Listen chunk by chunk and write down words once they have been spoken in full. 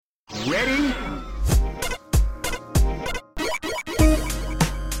Ready?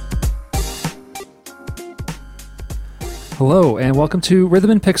 Hello, and welcome to Rhythm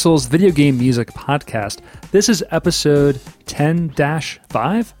and Pixels Video Game Music Podcast. This is episode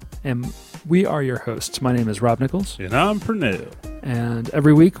 10-5, and we are your hosts. My name is Rob Nichols. And I'm Pernell. And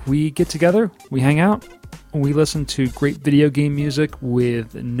every week we get together, we hang out, and we listen to great video game music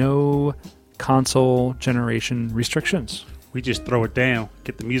with no console generation restrictions. We just throw it down,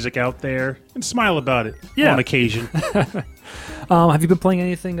 get the music out there, and smile about it Yeah. on occasion. Have you been playing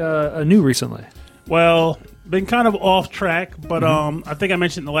anything new recently? Well, been kind of off track, but I think I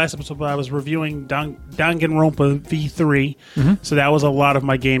mentioned in the last episode, but I was reviewing Danganronpa V3, so that was a lot of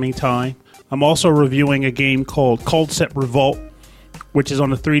my gaming time. I'm also reviewing a game called Coldset Revolt, which is on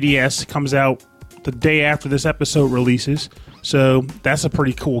the 3DS. It comes out the day after this episode releases, so that's a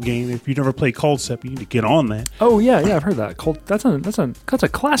pretty cool game. If you've never played Coldset, you need to get on that. Oh yeah, I've heard that. That's a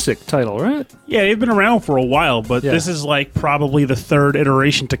classic title, right? Yeah, they've been around for a while, but Yeah. this is like probably the third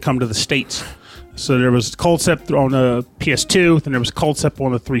iteration to come to the States. So there was Coldset on the PS2, then there was Coldset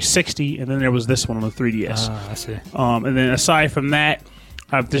on the 360, and then there was this one on the 3DS. I see. And then aside from that,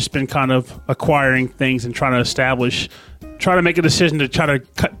 I've just been kind of acquiring things and trying to make a decision to try to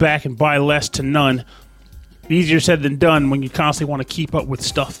cut back and buy less to none. Easier said than done when you constantly want to keep up with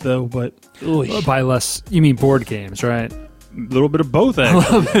stuff, though, but By less, you mean board games, right? a little bit of both,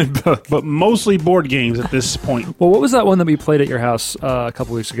 actually. But mostly board games at this point. Well, what was that one that we played at your house a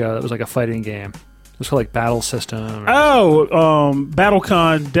couple weeks ago that was like a fighting game? It was called like Battle System.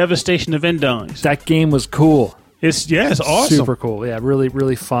 BattleCon Devastation of Endines. That game was cool. It's awesome. Super cool. Yeah, really,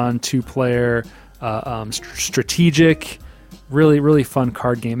 really fun. 2-player, strategic, really, really fun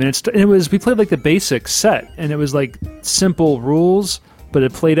card game. And we played like the basic set, and it was like simple rules, but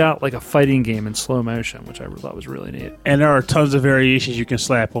it played out like a fighting game in slow motion, which I thought was really neat. And there are tons of variations you can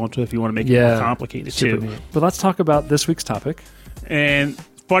slap onto if you want to make it more complicated, super too. neat. But let's talk about this week's topic. And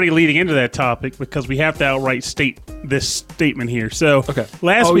funny leading into that topic, because we have to outright state this statement here. So Okay.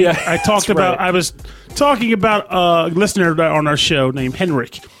 last week Yeah. I talked That's about right. I was talking about a listener on our show named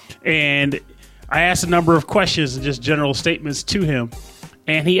Henrik, and I asked a number of questions and just general statements to him.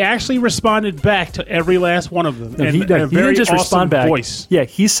 And he actually responded back to every last one of them. No, and he a very didn't just awesome respond back. voice. Yeah,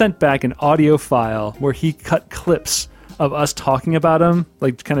 he sent back an audio file where he cut clips of us talking about him,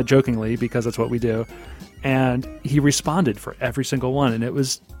 like kind of jokingly, because that's what we do. And he responded for every single one, and it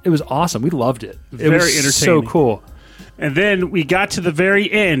was awesome. We loved it. It Very was so entertaining. cool. And then we got to the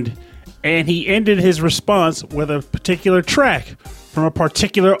very end, and he ended his response with a particular track from a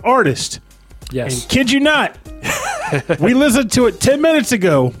particular artist. Yes. And kid you not, we listened to it 10 minutes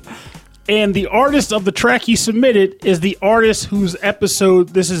ago, and the artist of the track he submitted is the artist whose episode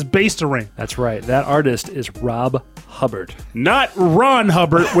this is based around. That's right. That artist is Rob Hubbard. Not Ron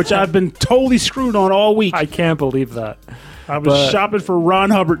Hubbard, which I've been totally screwed on all week. I can't believe that. I was but- shopping for Ron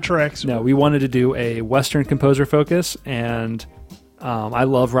Hubbard tracks. No, we wanted to do a Western composer focus, and I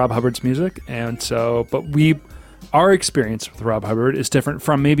love Rob Hubbard's music, and so, our experience with Rob Hubbard is different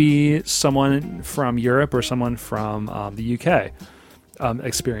from maybe someone from Europe or someone from the UK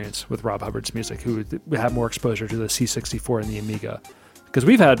experience with Rob Hubbard's music, who have more exposure to the C64 and the Amiga, because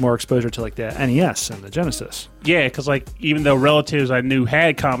we've had more exposure to like the NES and the Genesis. Yeah, because like even though relatives I knew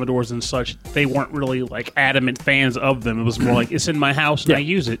had Commodores and such, they weren't really like adamant fans of them. It was more like it's in my house and I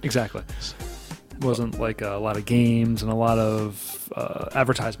use it. Exactly. It wasn't like a lot of games and a lot of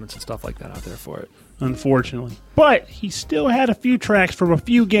advertisements and stuff like that out there for it. Unfortunately. But he still had a few tracks from a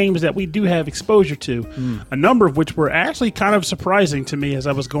few games that we do have exposure to, a number of which were actually kind of surprising to me as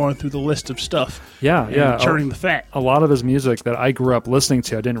I was going through the list of stuff. Yeah. Churning the fat. A lot of his music that I grew up listening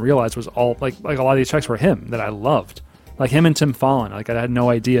to, I didn't realize was all like a lot of these tracks were him that I loved, like him and Tim Fallon. Like I had no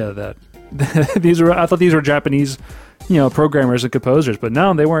idea that I thought these were Japanese, programmers and composers, but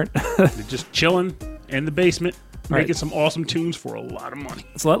no, they weren't. They're just chilling in the basement, Right. making some awesome tunes for a lot of money.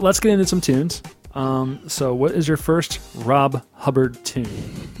 So let's get into some tunes. So what is your first Rob Hubbard tune?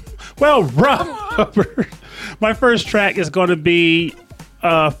 Well, Rob Hubbard, my first track is going to be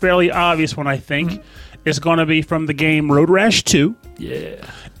a fairly obvious one, I think. It's going to be from the game Road Rash 2. Yeah.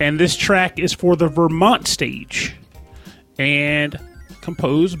 And this track is for the Vermont stage. And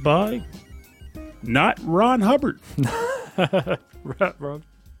composed by not Ron Hubbard. Rob.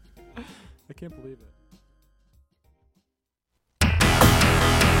 I can't believe it.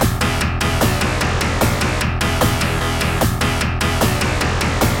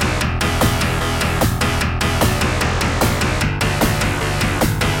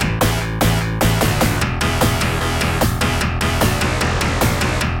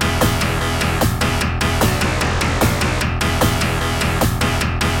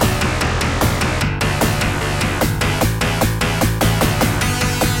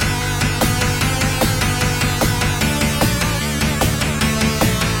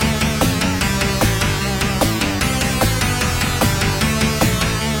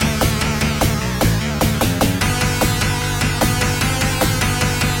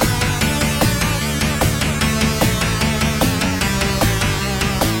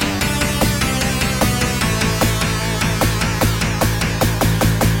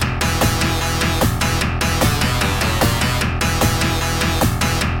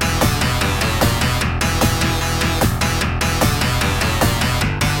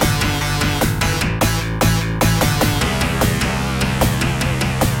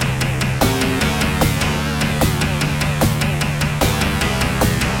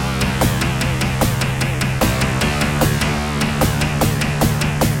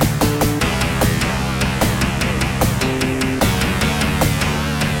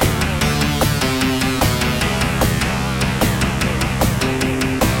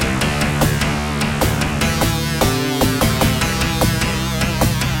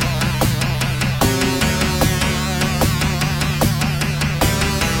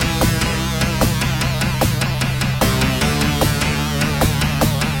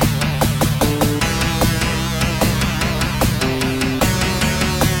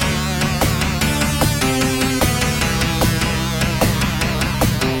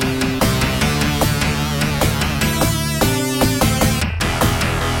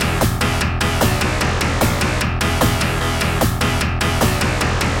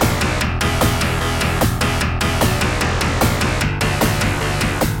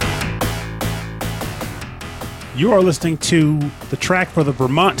 You are listening to the track for the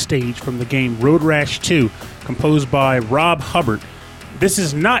Vermont stage from the game Road Rash 2, composed by Rob Hubbard. This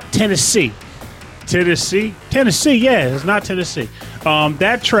is not Tennessee. Tennessee, yeah, it's not Tennessee.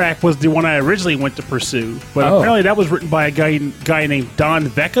 That track was the one I originally went to pursue, but apparently that was written by a guy named Don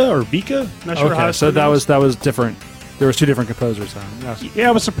Vecca or Vika. Not sure how. So that was different. There was two different composers on. Yeah,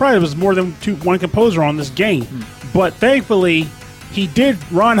 I was surprised there was more than one composer on this game, but thankfully he did.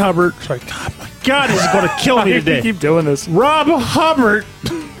 Ron Hubbard. Sorry, God, my God, this is going to kill me today. Keep doing this. Rob Hubbard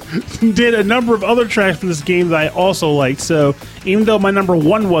did a number of other tracks from this game that I also liked. So even though my number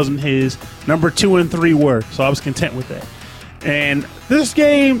 1 wasn't his, number 2 and 3 were. So I was content with that. And this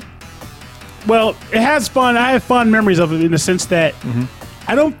game, well, it has fun. I have fond memories of it in the sense that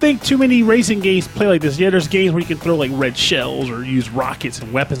I don't think too many racing games play like this. Yeah, there's games where you can throw like red shells or use rockets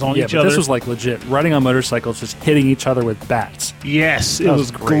and weapons on each other. This was like legit riding on motorcycles, just hitting each other with bats. Yes, it was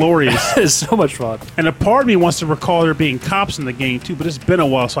glorious. It's so much fun. And a part of me wants to recall there being cops in the game too, but it's been a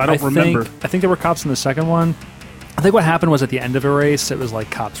while, so I don't remember. I think there were cops in the second one. I think what happened was at the end of a race, it was like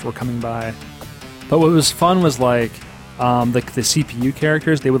cops were coming by. But what was fun was like the CPU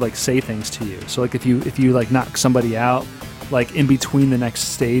characters, they would like say things to you. So like if you like knock somebody out, like in between the next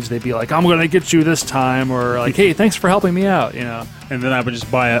stage, they'd be like, "I'm gonna get you this time," or like, "Hey, thanks for helping me out," you know. And then I would just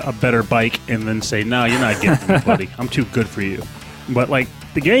buy a better bike and then say, "No, you're not getting me, buddy. I'm too good for you." But like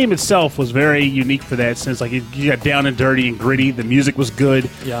the game itself was very unique for that since like you got down and dirty and gritty. The music was good.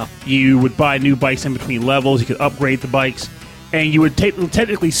 Yeah. You would buy new bikes in between levels. You could upgrade the bikes. And you would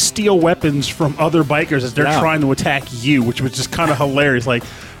technically steal weapons from other bikers as they're trying to attack you, which was just kind of hilarious. Like,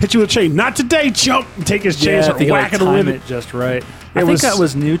 hit you with a chain. Not today, chump! And take his chain and start whacking him with it. Just right. I think that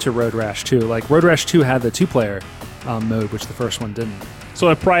was new to Road Rash 2. Like, Road Rash 2 had the 2-player mode, which the first one didn't. So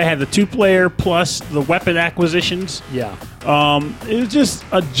it probably had the 2-player plus the weapon acquisitions. Yeah. It was just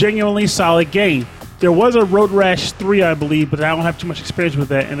a genuinely solid game. There was a Road Rash 3, I believe, but I don't have too much experience with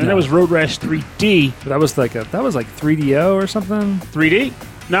that. And then there was Road Rash 3D. That was like 3DO or something? 3D?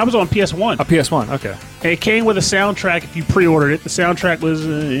 No, it was on PS1. Oh, PS1, okay. And it came with a soundtrack if you pre-ordered it. The soundtrack was...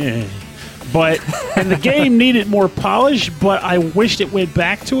 But and the game needed more polish, but I wished it went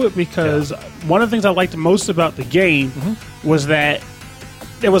back to it because one of the things I liked most about the game was that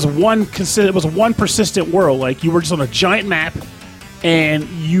there was one persistent world. Like, you were just on a giant map, and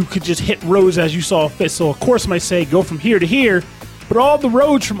you could just hit roads as you saw fit. So, of course, might say go from here to here, but all the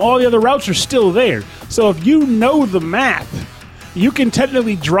roads from all the other routes are still there. So if you know the map, you can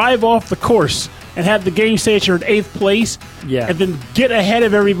technically drive off the course and have the game say that you're in 8th place, and then get ahead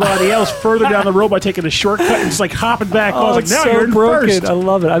of everybody else further down the road by taking a shortcut and just like hopping back on. Like, now you're in first. I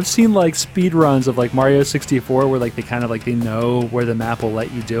love it. I've seen like speed runs of like Mario 64 where like they kind of like they know where the map will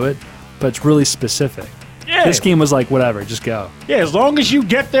let you do it, but it's really specific. Yeah. This game was like, whatever, just go. Yeah, as long as you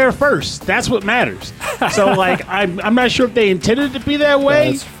get there first. That's what matters. So, like, I'm not sure if they intended it to be that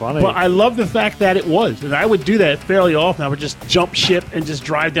way. That's funny. But I love the fact that it was. And I would do that fairly often. I would just jump ship and just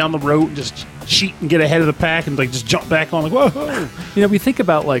drive down the road and just cheat and get ahead of the pack and, like, just jump back on. Like, whoa. You know, we think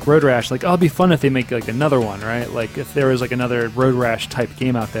about, like, Road Rash. Like, oh, it'd be fun if they make, like, another one, right? Like, if there was, like, another Road Rash type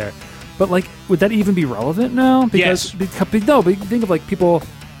game out there. But, like, would that even be relevant now? Yes. No, but think of, like, people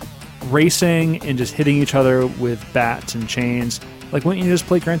racing and just hitting each other with bats and chains. Like, wouldn't you just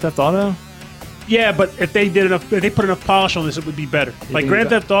play Grand Theft Auto? Yeah, but if they put enough polish on this, it would be better. Like, Grand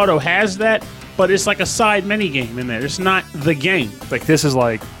Theft Auto has that, but it's like a side mini game in there. It's not the game. Like, this is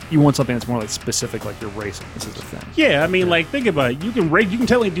like, you want something that's more like specific, like you're racing. This is the thing. Yeah, I mean, like, think about it. You can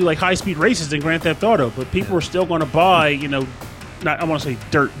technically do like high speed races in Grand Theft Auto, but people are still going to buy, you know, not I want to say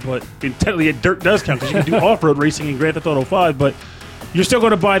dirt, but technically dirt does count because you can do off road racing in Grand Theft Auto 5, but you're still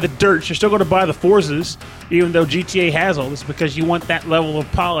going to buy the dirts. You're still going to buy the Forzas, even though GTA has all this, because you want that level of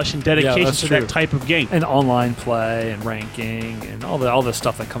polish and dedication to that type of game. And online play and ranking and all the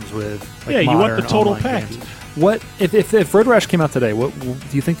stuff that comes with. Like, you want the total package. Games. What if Road Rash came out today? What do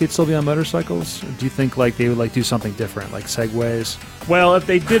you think they'd still be on motorcycles? Or do you think like they would like do something different, like segways? Well, if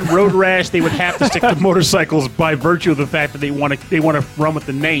they did Road Rash, they would have to stick to motorcycles by virtue of the fact that they want to run with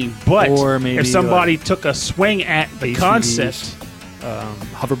the name. But or maybe if somebody took a swing at the ATVs, concept.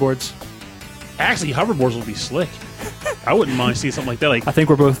 Hoverboards. Actually, hoverboards would be slick. I wouldn't mind seeing something like that. Like, I think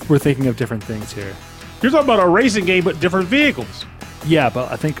we're thinking of different things here. You're talking about a racing game, but different vehicles. Yeah,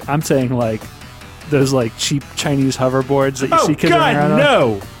 but I think I'm saying like those like cheap Chinese hoverboards that you see kids running around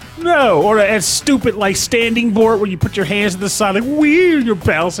on. No, or that stupid like standing board where you put your hands to the side, like weird, you're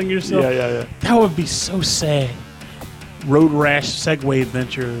balancing yourself. Yeah. That would be so sad. Road Rash Segway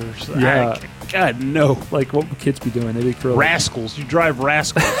Adventures. Yeah. God, no. Like what would kids be doing? They'd be thrilled. Rascals. You drive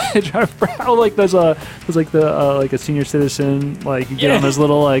rascals. They drive around like there's like a senior citizen, like you get on those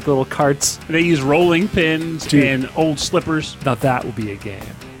little carts. They use rolling pins Dude. and old slippers. Now that would be a game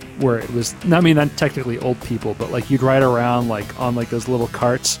where it was, I mean, not technically old people, but like you'd ride around like on like those little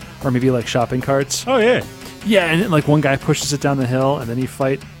carts or maybe like shopping carts. Oh, yeah. Yeah, and like one guy pushes it down the hill and then you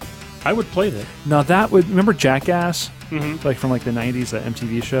fight. I would play that. Now that would, remember Jackass? Mm-hmm. Like from like the 90s, that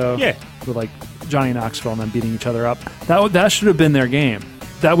MTV show? Yeah. With like Johnny Knoxville and them beating each other up. That should have been their game.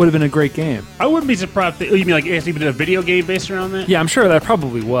 That would have been a great game. I wouldn't be surprised. You mean like if they did a video game based around that? Yeah, I'm sure that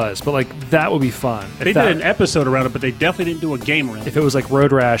probably was, but like that would be fun. They did an episode around it, but they definitely didn't do a game around it. If it was like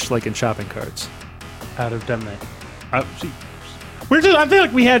Road Rash, like in shopping carts. I'd have done that. See, I feel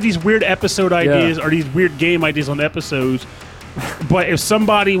like we have these weird episode ideas or these weird game ideas on episodes, but if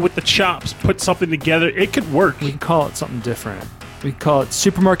somebody with the chops put something together, it could work. We can call it something different. We can call it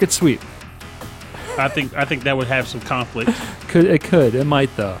Supermarket Sweep. I think that would have some conflict. It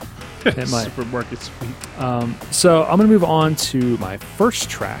might though. It might. Supermarket Sweep. So I'm going to move on to my first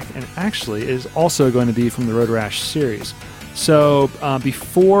track, and actually is also going to be from the Road Rash series. So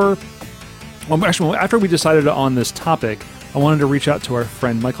after we decided on this topic, I wanted to reach out to our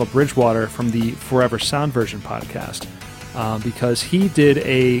friend Michael Bridgewater from the Forever Sound Version podcast because he did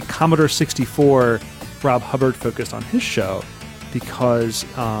a Commodore 64 Rob Hubbard focused on his show because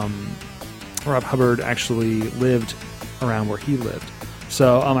Rob Hubbard actually lived around where he lived.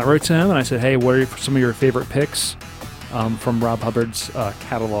 So I wrote to him and I said, hey, what are some of your favorite picks from Rob Hubbard's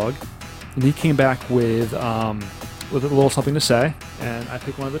catalog? And he came back with a little something to say, and I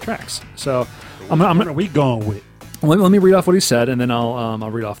picked one of the tracks. So what are we going with? Let me read off what he said, and then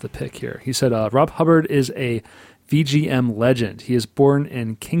I'll read off the pick here. He said, Rob Hubbard is a VGM legend. He is born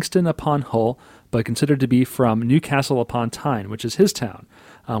in Kingston upon Hull, but considered to be from Newcastle upon Tyne, which is his town,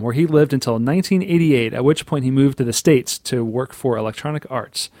 where he lived until 1988, at which point he moved to the States to work for Electronic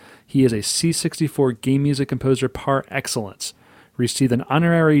Arts. He is a C64 game music composer par excellence. Received an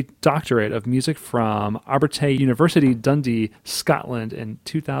honorary doctorate of music from Abertay University, Dundee, Scotland in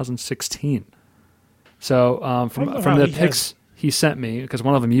 2016. So from the picks he sent me, because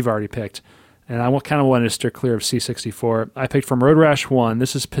one of them you've already picked, and I kind of wanted to steer clear of C64, I picked from Road Rash 1.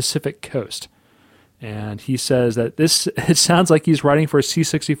 This is Pacific Coast. And he says that it sounds like he's writing for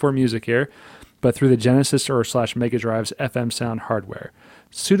C64 music here, but through the Genesis or / Mega Drive's FM sound hardware.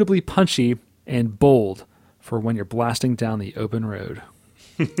 Suitably punchy and bold for when you're blasting down the open road.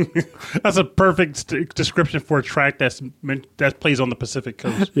 That's a perfect description for a track that plays on the Pacific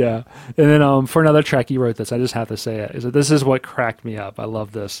Coast. Yeah. And then for another track, he wrote this. I just have to say it. Is that this is what cracked me up. I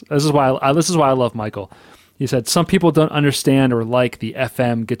love this. This is why I love Michael. He said, some people don't understand or like the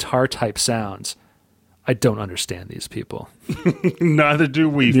FM guitar type sounds. I don't understand these people. Neither do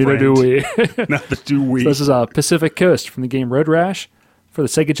we, Neither do we. Neither do we. So this is Pacific Coast from the game Road Rash for the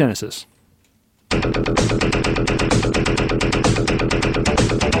Sega Genesis.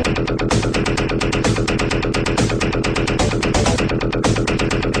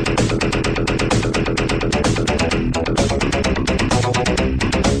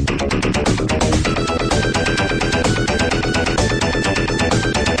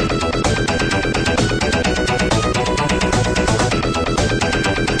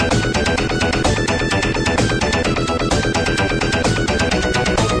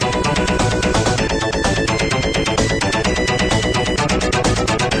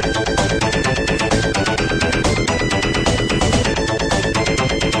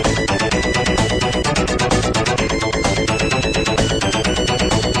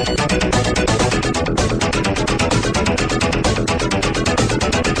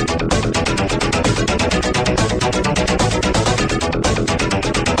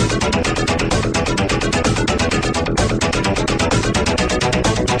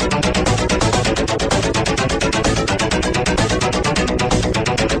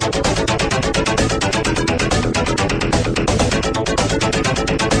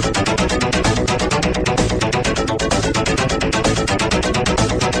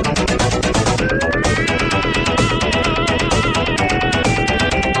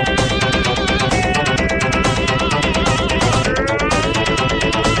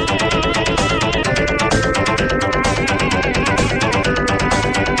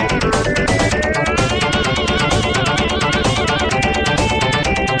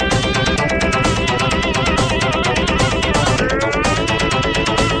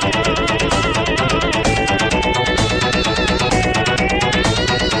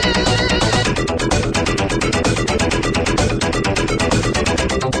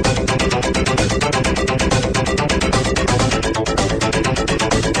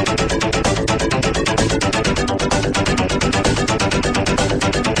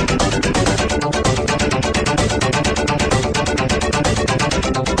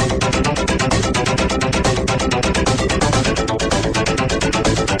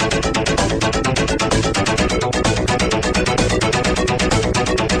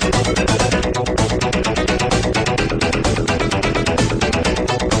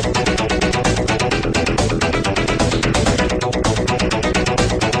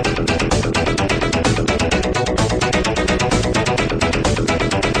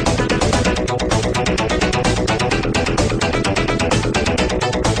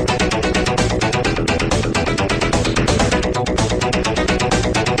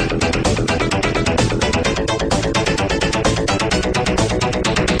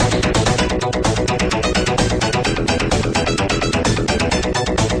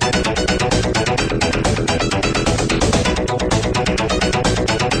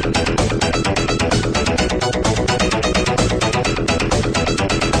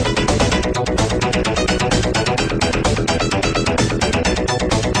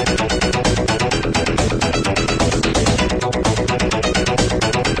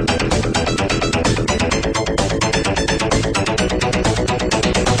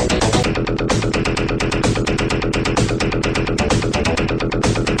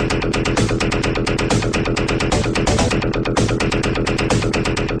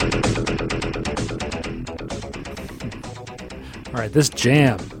 right,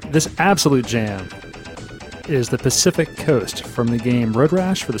 this absolute jam, is the Pacific Coast from the game Road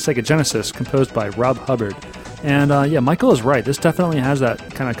Rash for the Sega Genesis, composed by Rob Hubbard. And Michael is right. This definitely has that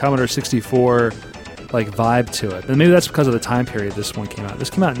kind of Commodore 64 like vibe to it. And maybe that's because of the time period this one came out. This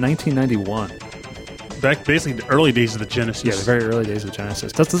came out in 1991. Back basically the early days of the Genesis. Yeah, the very early days of the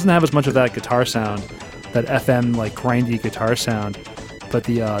Genesis. This doesn't have as much of that guitar sound, that FM like grindy guitar sound, but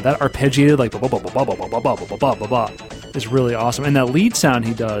the that arpeggiated like is really awesome. And that lead sound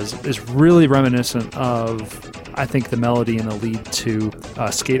he does is really reminiscent of, I think, the melody in the lead to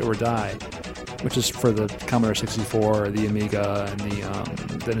Skate or Die, which is for the Commodore 64, the Amiga, and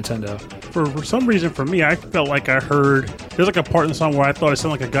the Nintendo. For some reason, for me, I felt like I heard... There's like a part in the song where I thought it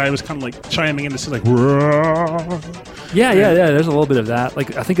sounded like a guy was kind of like chiming in to say like... Yeah, there's a little bit of that.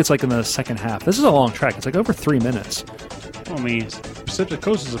 Like I think it's like in the second half. This is a long track. It's like over 3 minutes. I mean, Pacific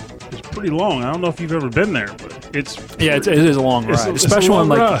Coast is pretty long. I don't know if you've ever been there, but it's... Yeah, it is a long ride. Especially when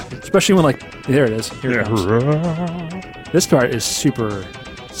there it is. Here it comes. This part is super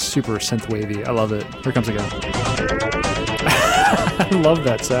synth wavy. I love it. Here comes again. I love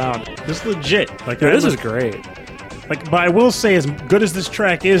that sound. It's legit. This is great. But I will say, as good as this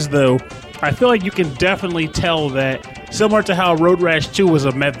track is, though, I feel like you can definitely tell that, similar to how Road Rash 2 was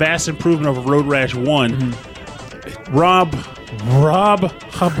a vast improvement over Road Rash 1, Rob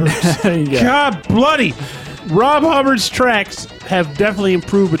Hubbard's God bloody Rob Hubbard's tracks have definitely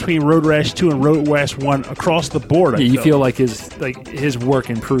improved between Road Rash 2 and Road Rash 1 across the board. You feel like his work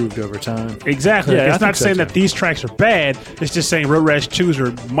improved over time. Exactly. It's not saying that these tracks are bad. It's just saying Road Rash 2s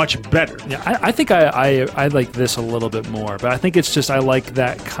are much better. Yeah, I think I like this a little bit more, but I think it's just I like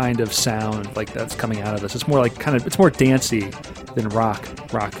that kind of sound like that's coming out of this. It's more like it's more dancey than rock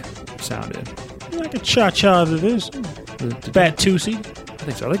sounded. Like a cha-cha that is. Bad Tusi. I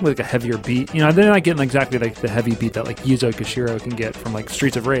think so. I like a heavier beat. They're not getting exactly like the heavy beat that like Yuzo Koshiro can get from like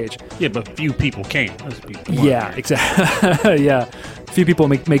Streets of Rage. Yeah, but few people can. Yeah, exactly. Yeah, few people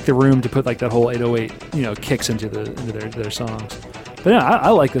make the room to put like that whole 808 kicks into their songs. But yeah, I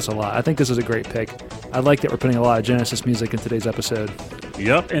like this a lot. I think this is a great pick. I like that we're putting a lot of Genesis music in today's episode.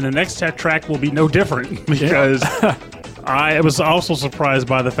 Yep, and the next track will be no different because I was also surprised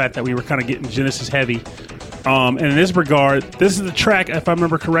by the fact that we were kind of getting Genesis heavy. And in this regard, this is the track, if I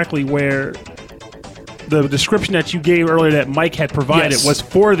remember correctly, where the description that you gave earlier that Mike had provided was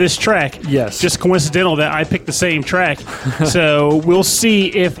for this track. Yes. Just coincidental that I picked the same track. So we'll see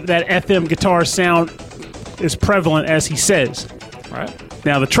if that FM guitar sound is prevalent as he says. Right.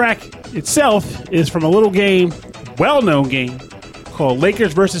 Now, the track itself is from a little game, well-known game, called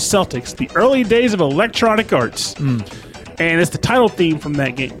Lakers vs. Celtics, the early days of Electronic Arts. And it's the title theme from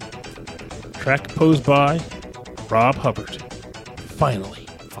that game. Track composed by Rob Hubbard. Finally.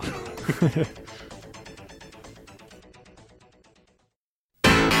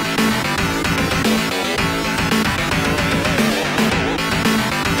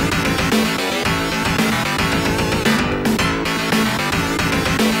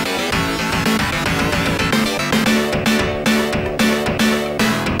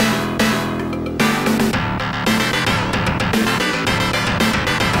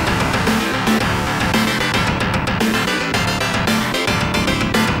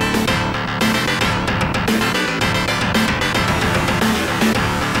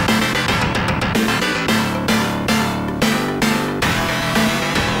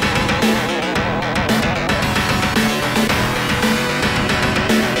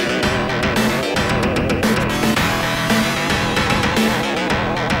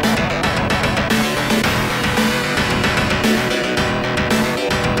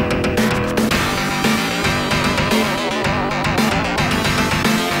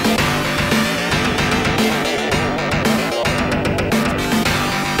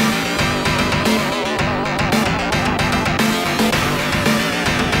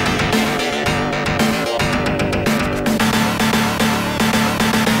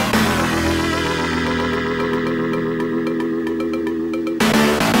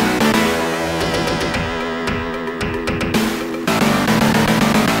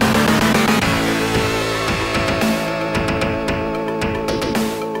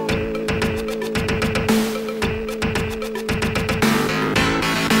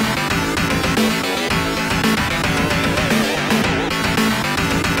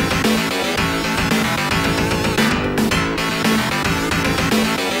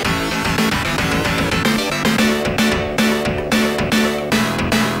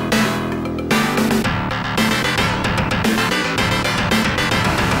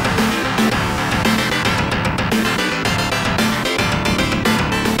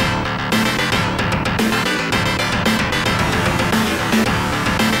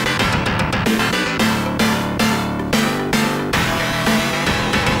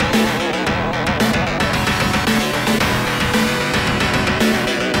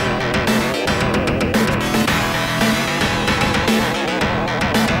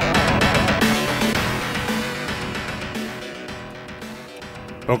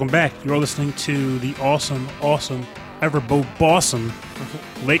 Welcome back. You're listening to the awesome, Everbo Bossum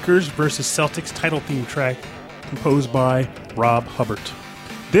Lakers versus Celtics title theme track composed by Rob Hubbard.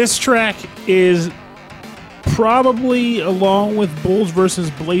 This track is probably, along with Bulls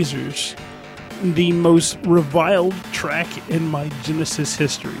versus Blazers, the most reviled track in my Genesis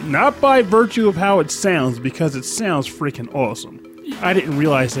history. Not by virtue of how it sounds, because it sounds freaking awesome. I didn't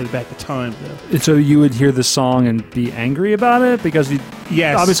realize that at the time, though. So you would hear the song and be angry about it because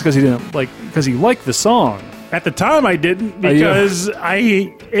Yes. obviously because he didn't because he liked the song. At the time, I didn't, because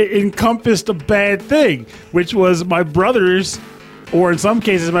it encompassed a bad thing, which was my brothers, or in some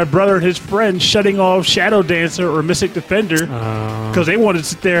cases, my brother and his friend shutting off Shadow Dancer or Mystic Defender because they wanted to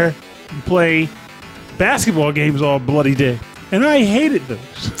sit there and play basketball games all bloody day. And I hated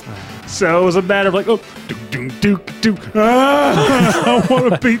those. So it was a matter of like, I want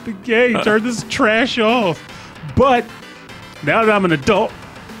to beat the game. Turn this trash off. But now that I'm an adult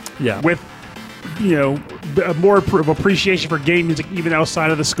with, more of appreciation for game music, even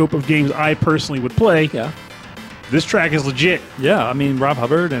outside of the scope of games I personally would play, this track is legit. Yeah, I mean, Rob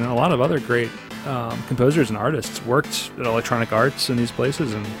Hubbard and a lot of other great composers and artists worked at Electronic Arts in these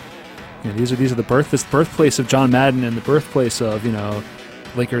places, and these are the birthplace of John Madden and the birthplace of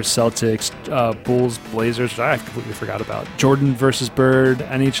Lakers, Celtics, Bulls, Blazers, which I completely forgot about. Jordan versus Bird,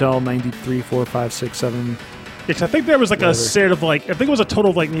 NHL 93, 4, 5, 6, 7. Yes, I think there was a set of I think it was a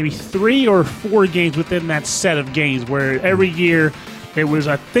total of maybe 3 or 4 games within that set of games where every year it was,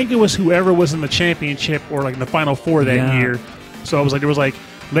 I think it was whoever was in the championship or in the Final Four that year. So it was there was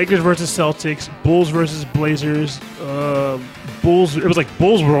Lakers versus Celtics, Bulls versus Blazers, Bulls. It was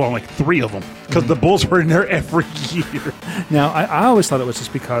Bulls were on 3 of them because the Bulls were in there every year. Now, I always thought it was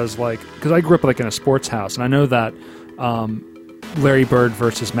just because I grew up in a sports house, and I know that Larry Bird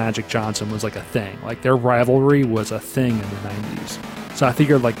versus Magic Johnson was a thing. Their rivalry was a thing in the 90s. So I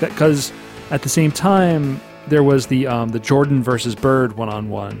figured that because at the same time there was the Jordan versus Bird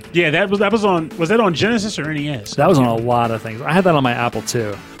one-on-one. Yeah, that was on. Was that on Genesis or NES? That was on a lot of things. I had that on my Apple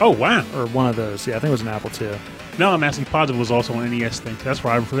II. Oh wow! Or one of those. Yeah, I think it was an Apple II. No, I'm actually positive it was also an NES thing. That's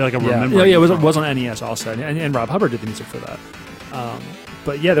why I feel like I remember. Yeah, it was on NES also, and Rob Hubbard did the music for that.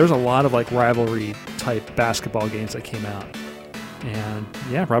 But yeah, there was a lot of rivalry type basketball games that came out, and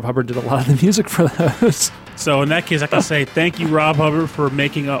Rob Hubbard did a lot of the music for those. So in that case, I can say thank you, Rob Hubbard, for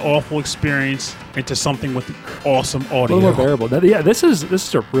making an awful experience into something with awesome audio. A little more bearable. This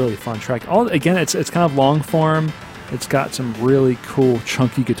is a really fun track. Again, it's kind of long form. It's got some really cool,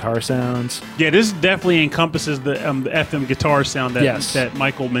 chunky guitar sounds. Yeah, this definitely encompasses the FM guitar sound that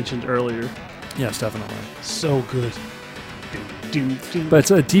Michael mentioned earlier. Yes, definitely. So good. But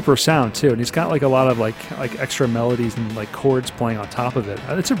it's a deeper sound too, and he's got a lot of extra melodies and chords playing on top of it.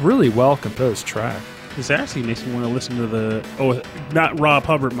 It's a really well composed track. This actually makes me want to listen to not Rob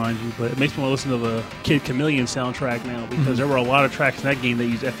Hubbard, mind you, but it makes me want to listen to the Kid Chameleon soundtrack now because there were a lot of tracks in that game that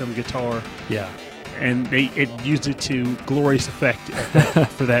used FM guitar. Yeah. And it used it to glorious effect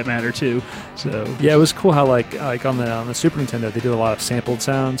for that matter too. So yeah, it was cool how on the Super Nintendo they do a lot of sampled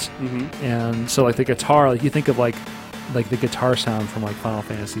sounds, and so the guitar, you think of the guitar sound from Final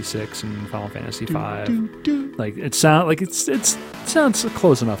Fantasy VI and Final Fantasy V. It sounds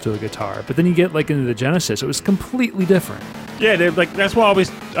close enough to a guitar, but then you get into the Genesis, it was completely different. Yeah, that's why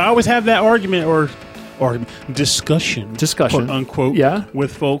I always have that argument or discussion, quote unquote,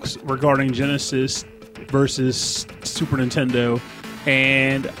 with folks regarding Genesis versus Super Nintendo,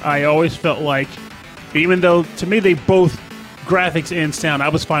 and I always felt even though to me they both graphics and sound, I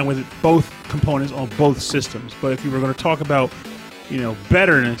was fine with both components on both systems. But if you were going to talk about,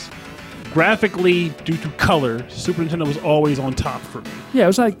 betterness, graphically due to color, Super Nintendo was always on top for me. Yeah,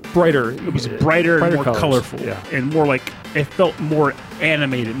 it was brighter. It was brighter and more colors. Colorful, and more it felt more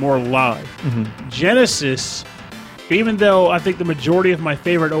animated, more live. Genesis, even though I think the majority of my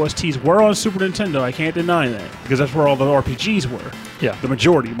favorite OSTs were on Super Nintendo, I can't deny that because that's where all the RPGs were. Yeah, the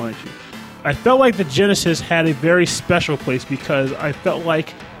majority, mind you. I felt like the Genesis had a very special place because I felt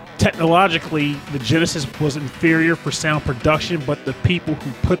like technologically the Genesis was inferior for sound production, but the people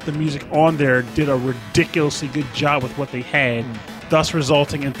who put the music on there did a ridiculously good job with what they had, thus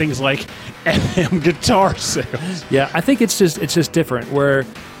resulting in things like FM guitar sales. Yeah, I think it's just different where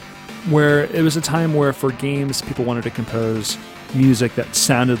it was a time where for games people wanted to compose music that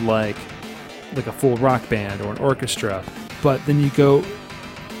sounded like a full rock band or an orchestra, but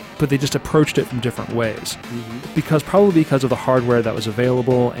they just approached it from different ways because of the hardware that was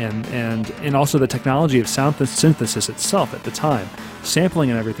available and also the technology of sound synthesis itself at the time. Sampling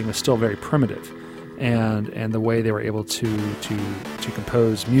and everything was still very primitive, and the way they were able to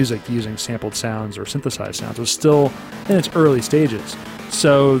compose music using sampled sounds or synthesized sounds was still in its early stages.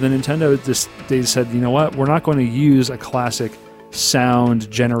 so the Nintendo they said, you know what, we're not going to use a classic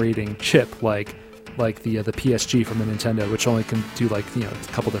sound generating chip like the PSG from the Nintendo, which only can do a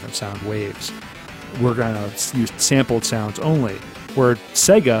couple different sound waves. We're going to use sampled sounds only. Where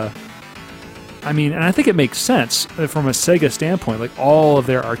Sega, I mean, and I think it makes sense from a Sega standpoint. Like all of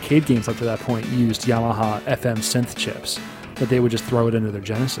their arcade games up to that point used Yamaha FM synth chips, that they would just throw it into their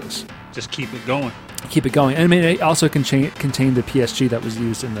Genesis. Just keep it going. Keep it going. And I mean, it also contained the PSG that was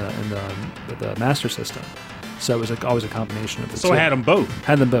used in the Master System. So it was always a combination of the two. So it had them both?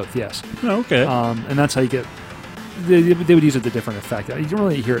 Had them both, yes. Oh, okay. And that's how you get... They would use it to different effect. You don't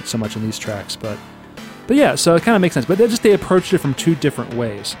really hear it so much in these tracks, but yeah, so it kind of makes sense. But they approached it from two different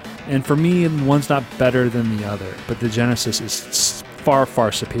ways. And for me, one's not better than the other, but the Genesis is far,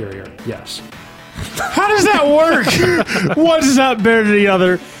 far superior, yes. How does that work? One's not better than the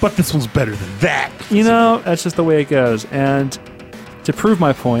other, but this one's better than that. You know, that's just the way it goes. And to prove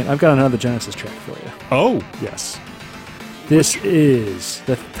my point, I've got another Genesis track for you. Oh. Yes. This is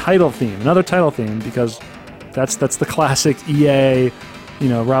the title theme, another title theme, because that's the classic EA,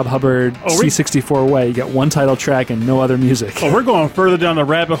 Rob Hubbard C64 way. You get one title track and no other music. Oh, we're going further down the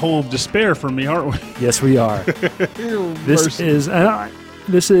rabbit hole of despair for me, aren't we? Yes, we are.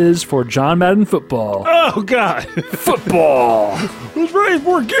 This is for John Madden Football. Oh, God. Football. I was ready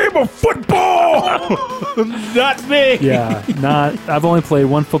for a game of football. Not me. Yeah, I've only played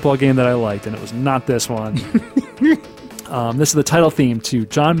one football game that I liked, and it was not this one. This is the title theme to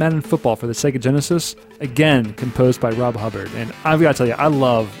John Madden Football for the Sega Genesis, again composed by Rob Hubbard. And I've got to tell you, I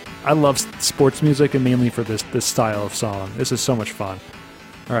love sports music, and mainly for this style of song. This is so much fun.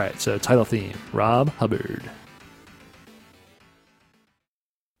 All right, so title theme, Rob Hubbard.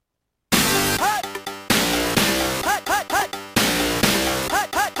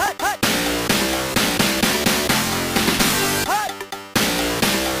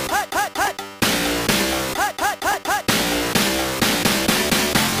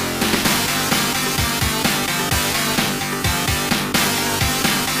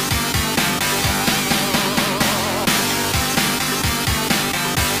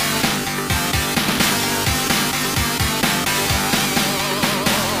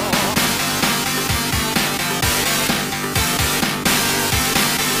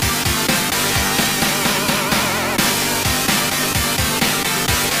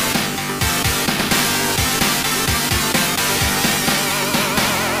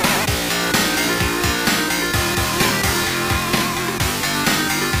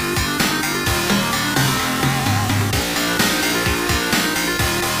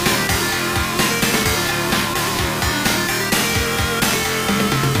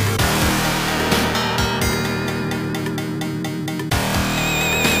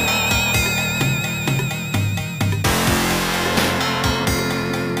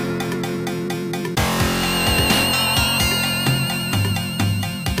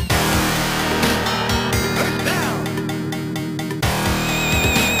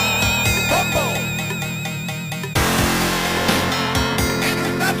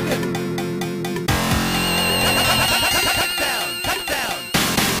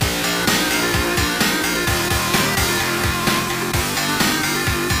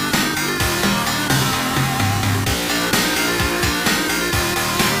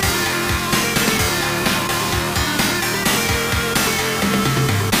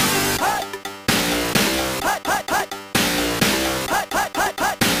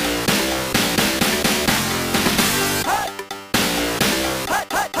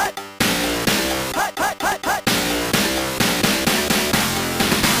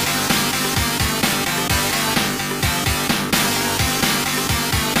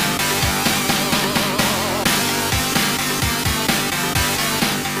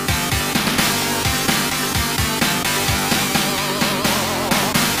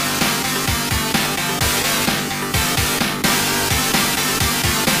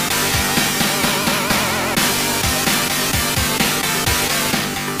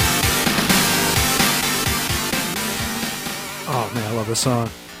 This song,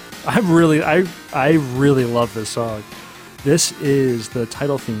 I really love this song. This is the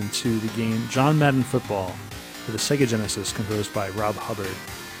title theme to the game John Madden Football for the Sega Genesis, composed by Rob Hubbard.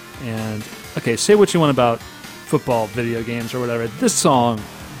 And okay, say what you want about football video games or whatever, this song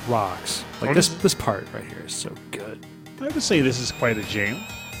rocks. Like this part right here is so good. I would say this is quite a jam.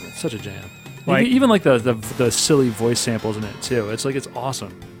 It's such a jam. Like even like the silly voice samples in it too. It's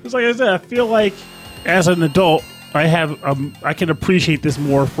awesome. It's like I said, I feel like as an adult, I can appreciate this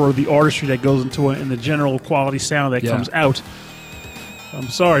more for the artistry that goes into it and the general quality sound that comes out. I'm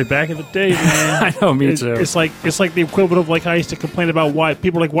sorry. Back in the day, man. I know, me too. It's like the equivalent of like I used to complain about why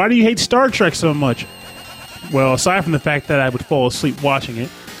people are like, why do you hate Star Trek so much? Well, aside from the fact that I would fall asleep watching it,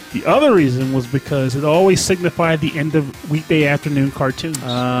 the other reason was because it always signified the end of weekday afternoon cartoons.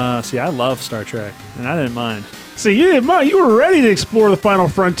 See, I love Star Trek, and I didn't mind. See, you didn't mind. You were ready to explore the final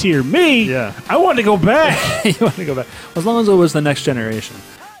frontier. Me, Yeah. I wanted to go back. You want to go back? As long as it was the Next Generation.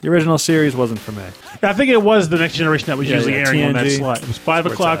 The original series wasn't for me. I think it was the Next Generation that was usually airing on that TNG. slot. It was 5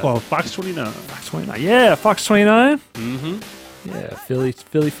 Where's o'clock that? on Fox 29. Fox 29. Yeah, Fox 29. Mm-hmm. Yeah, Philly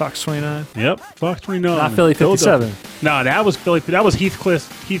Fox 29. Yep, Fox 29. Not Philly 57. No, that was Philly. That was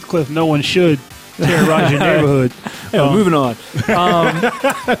Heathcliff. No one should terrorize your neighborhood. Anyway, moving on.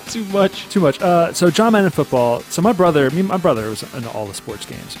 Too much. Too much. So John Madden football. So my brother was into all the sports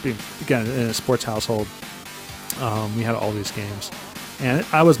games. Again, in a sports household, we had all these games, and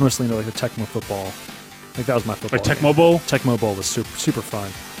I was mostly into like the Tecmo football. Like that was my football. Like Tecmo Bowl. Tecmo Bowl was super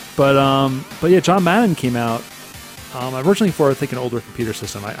fun. But yeah, John Madden came out. Originally for I think an older computer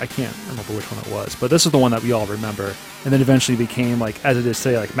system. I can't remember which one it was, but this is the one that we all remember. And then eventually became like as it is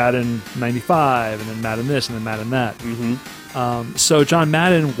today, like Madden 95, and then Madden this, and then Madden that. Mm-hmm. So John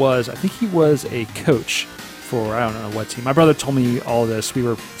Madden I think he was a coach for I don't know what team. My brother told me all this. We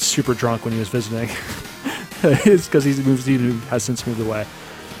were super drunk when he was visiting. It's because he has since moved away.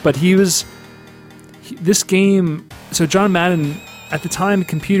 But this game. So John Madden at the time,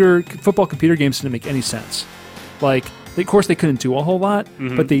 football computer games didn't make any sense. Like, of course, they couldn't do a whole lot,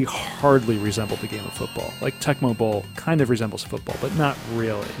 but they hardly resembled the game of football. Like, Tecmo Bowl kind of resembles football, but not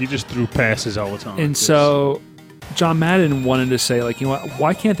really. You just threw passes all the time. And so, John Madden wanted to say, like, you know what,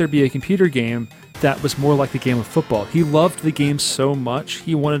 why can't there be a computer game that was more like the game of football? He loved the game so much,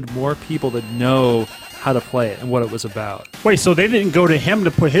 he wanted more people to know how to play it and what it was about. Wait, so they didn't go to him to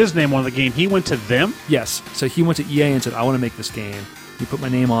put his name on the game. He went to them? Yes. So he went to EA and said, I want to make this game. You put my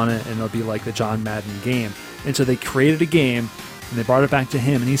name on it, and it'll be like the John Madden game. And so they created a game, and they brought it back to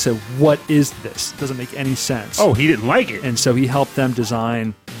him, and he said, what is this? It doesn't make any sense. Oh, he didn't like it. And so he helped them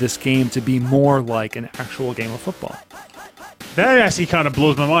design this game to be more like an actual game of football. That actually kind of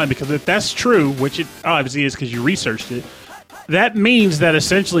blows my mind, because if that's true, which it obviously is because you researched it, that means that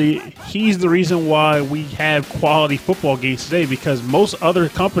essentially he's the reason why we have quality football games today, because most other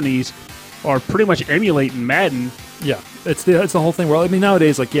companies are pretty much emulating Madden. Yeah, it's the whole thing. Well, I mean,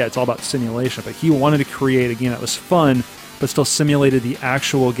 nowadays, like, yeah, it's all about simulation, but he wanted to create a game that was fun, but still simulated the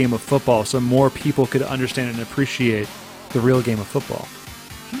actual game of football, so more people could understand and appreciate the real game of football.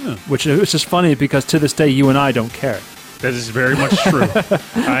 Which is just funny because to this day, you and I don't care. That is very much true.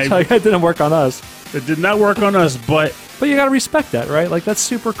 It didn't work on us. It did not work on us, but you gotta respect that, right? Like, that's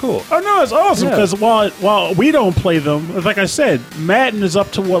super cool. oh no, it's awesome Yeah. because while we don't play them, like I said, Madden is up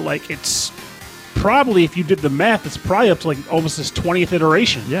to what, like, it's probably, if you did the math, it's probably up to like almost its 20th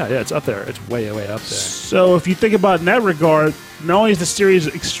iteration. Yeah, it's up there. It's way up there. So if you think about it in that regard, not only is the series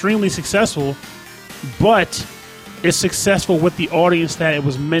extremely successful, but it's successful with the audience that it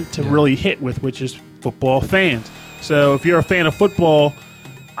was meant to really hit with, which is football fans. So if you're a fan of football,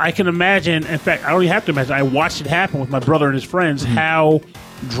 I can imagine, in fact, I don't even have to imagine, I watched it happen with my brother and his friends, how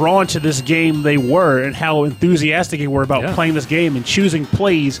drawn to this game they were and how enthusiastic they were about playing this game and choosing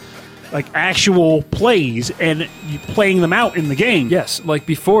plays, like actual plays, and playing them out in the game. Yes, like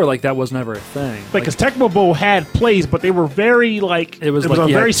before, like that was never a thing. Like, because Tecmo Bowl had plays, but they were very, like, it was a like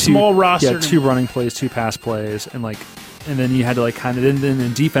you very had small roster. You had 2 running plays, 2 pass plays, and then you had to like kind of, and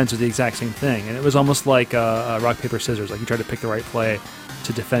then defense was the exact same thing, and it was almost like rock paper scissors. Like you tried to pick the right play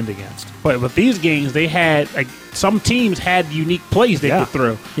to defend against. But with these games, they had, like, some teams had unique plays they could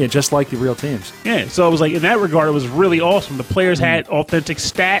throw. Yeah, just like the real teams. Yeah, so it was like, in that regard, it was really awesome. The players had authentic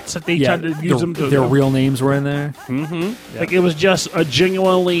stats that they tried to use them to. Their real names were in there. Like, it was just a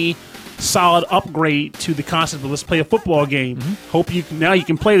genuinely solid upgrade to the concept of let's play a football game. Hope you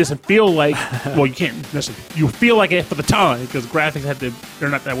can play this and feel like, well, you can't necessarily, you feel like it for the time because graphics they're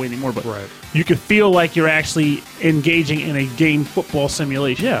not that way anymore, but you can feel like you're actually engaging in a game football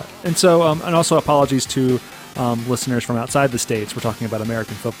simulation. Yeah, and so and also apologies to listeners from outside the States. We're talking about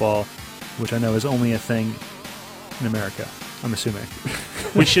American football, which I know is only a thing in America, I'm assuming.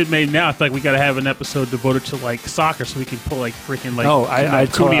 We should now. I feel like we got to have an episode devoted to like soccer, so we can put like freaking like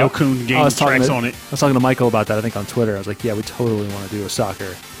Kunio-kun game tracks on it. I was talking to Michael about that. I think on Twitter. I was like, yeah, we totally want to do a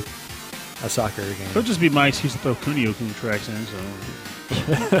soccer game. It'll just be my excuse to throw Kunio-kun tracks in.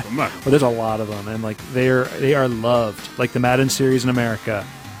 So, well, there's a lot of them, and like they are loved. Like the Madden series in America,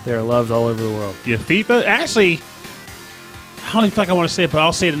 they are loved all over the world. Yeah, FIFA. Actually, I don't even feel like I want to say it, but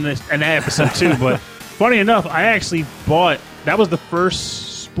I'll say it in that episode too. But funny enough, I actually bought. That was the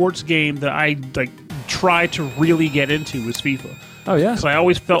first sports game that I like tried to really get into was FIFA. Oh yeah, because I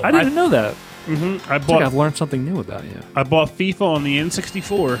always felt I didn't know that. I It's like bought I've learned something new about you. I bought FIFA on the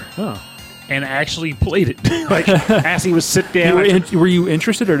N64 Oh, and actually played it. Like as he would sit down. were you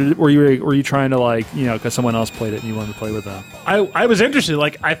interested, or were you trying to, like, because someone else played it and you wanted to play with them? I was interested.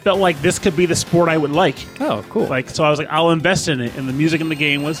 Like I felt like this could be the sport I would like. Oh, cool. Like so, I was like, I'll invest in it. And the music in the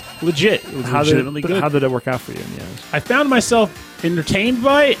game was legit. It was legitimately good. How did it work out for you in the end? I found myself entertained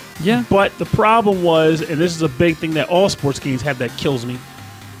by it. Yeah. But the problem was, and this is a big thing that all sports games have that kills me,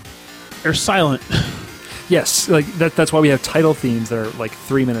 they're silent. Yes, like that's why we have title themes that are like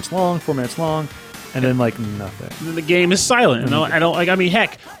 3 minutes long, 4 minutes long, and then like nothing. And then the game is silent. And I don't like. I mean,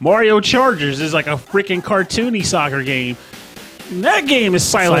 heck, Mario Chargers is like a freaking cartoony soccer game. And that game is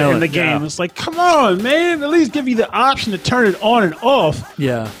silent in the game. Yeah. It's like, come on, man! At least give you the option to turn it on and off.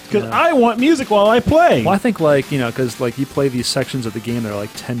 Yeah, Because I want music while I play. Well, I think because you play these sections of the game that are like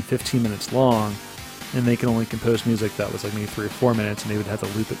 10, 15 minutes long, and they can only compose music that was like maybe 3 or 4 minutes, and they would have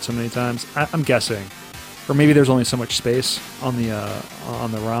to loop it so many times. I'm guessing. Or maybe there's only so much space on the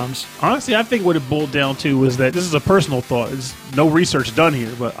ROMs. Honestly, I think what it boiled down to was that this is a personal thought. There's no research done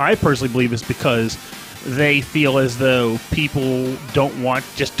here, but I personally believe it's because they feel as though people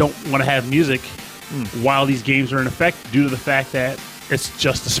just don't want to have music while these games are in effect, due to the fact that it's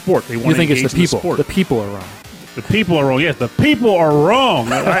just a sport. They want You to think engage it's the in people? sport. The people are wrong. The people are wrong. Yes, the people are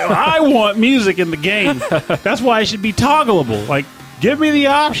wrong. I want music in the game. That's why it should be toggleable. Like, give me the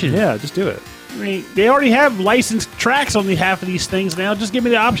option. Yeah, just do it. I mean, they already have licensed tracks on half of these things now. Just give me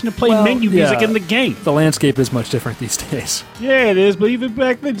the option to play Well, menu music yeah. in the game. The landscape is much different these days. Yeah, it is. But even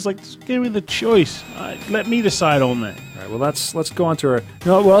back then, it's like, just give me the choice. Let me decide on that. All right, well, let's go on to our.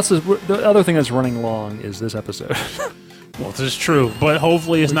 What else is the other thing that's running long is this episode. Well, this is true, but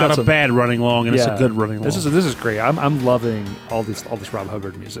hopefully it's We've not got a some- bad running long, and it's a good running long. This is great. I'm loving all this Rob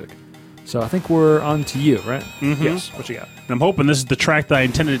Hubbard music. So I think we're on to you, right? Mhm. Yes. What you got? I'm hoping this is the track that I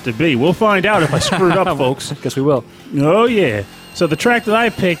intended it to be. We'll find out if I screwed up, folks. Guess we will. Oh, yeah. So the track that I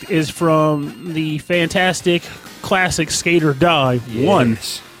picked is from the fantastic classic Skate or Die 1.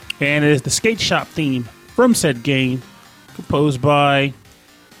 Yes. And it is the Skate Shop theme from said game, composed by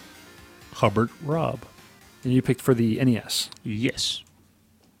Hubbard Rob. And you picked for the NES. Yes.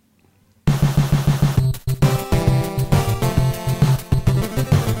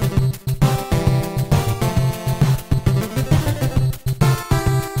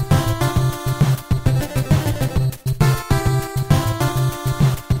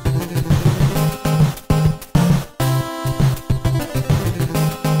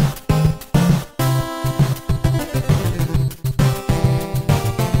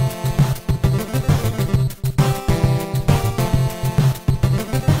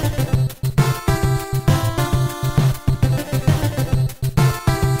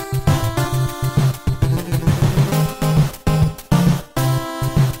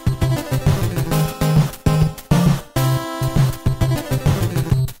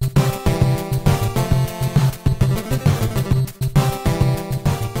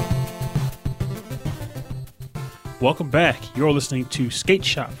 Welcome back. You're listening to Skate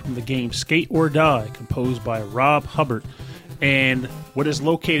Shop from the game Skate or Die, composed by Rob Hubbard, and what is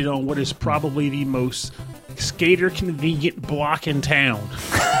located on what is probably the most skater convenient block in town.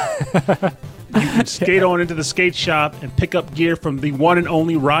 You can skate on into the skate shop and pick up gear from the one and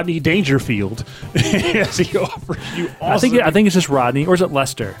only Rodney Dangerfield. As he offers you awesome. I think it's just Rodney, or is it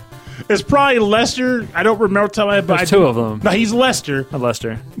Lester? It's probably Lester. I don't remember but There's two of them. No, he's Lester.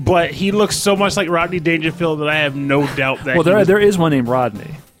 Lester. But he looks so much like Rodney Dangerfield that I have no doubt that. Well, there is one named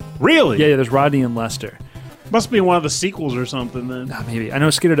Rodney. Really? Yeah, there's Rodney and Lester. Must be one of the sequels or something then. Maybe. I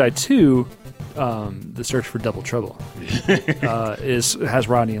know Skate or Die 2, The Search for Double Trouble, has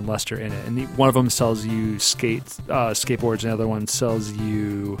Rodney and Lester in it. And one of them sells you skateboards, and the other one sells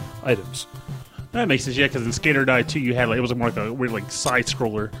you items. That makes sense, yeah, because in Skate or Die 2, you had it was more like a weird side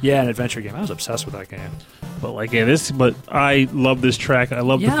scroller. Yeah, an adventure game. I was obsessed with that game. But I love this track. I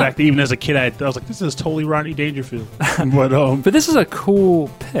love the fact that even as a kid, I was like, this is totally Rodney Dangerfield. But this is a cool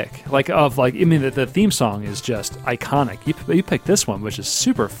pick. The theme song is just iconic. You picked this one, which is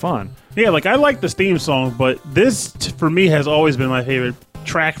super fun. Yeah, I like this theme song, but this for me has always been my favorite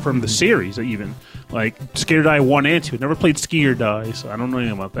track from the series. Even Skate or Die 1 and 2. Never played Ski or Die, so I don't know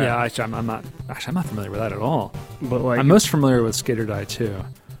anything about that. Yeah, I'm not familiar with that at all. But I'm most familiar with Skate or Die 2.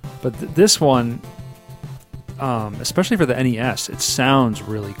 But this one, especially for the NES, it sounds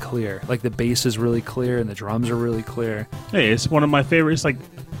really clear. Like the bass is really clear and the drums are really clear. Hey, it's one of my favorites.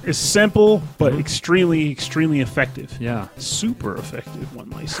 It's simple but extremely, extremely effective. Yeah, super effective, one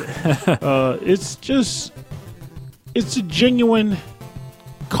might say. It's a genuine,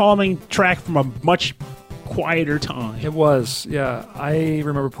 calming track from a much quieter time. It was, yeah. I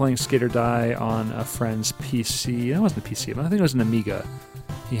remember playing Skate or Die on a friend's PC. It wasn't a PC, but I think it was an Amiga.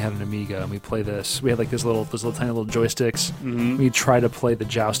 He had an Amiga, and we played this. We had like those little tiny little joysticks. Mm-hmm. We tried to play the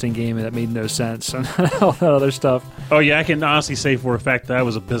jousting game, and that made no sense, and all that other stuff. Oh yeah, I can honestly say for a fact that I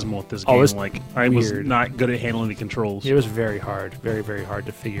was abysmal at this game. Oh, it's like I was weird. not good at handling the controls. It was very hard, very very hard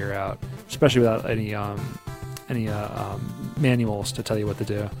to figure out, especially without any manuals to tell you what to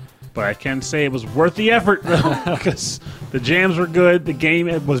do. But I can say it was worth the effort because the jams were good. The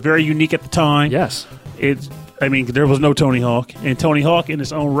game was very unique at the time. Yes. There was no Tony Hawk, and Tony Hawk in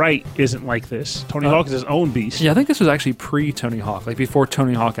his own right isn't like this. Tony Hawk is his own beast. Yeah, I think this was actually pre-Tony Hawk, like before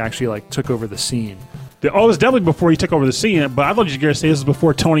Tony Hawk actually like took over the scene. It was definitely before he took over the scene, but I thought you were going to say this was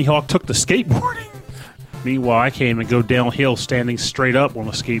before Tony Hawk took the skateboarding. Meanwhile, I can't even go downhill standing straight up on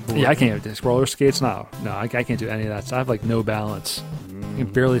a skateboard. Yeah, I can't do roller skates. No, I can't do any of that. So I have like no balance. I can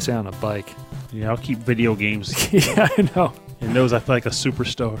barely stay on a bike. Yeah, I'll keep video games. Yeah, I know. And those I feel like a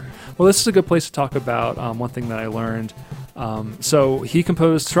superstar. Well, this is a good place to talk about one thing that I learned. So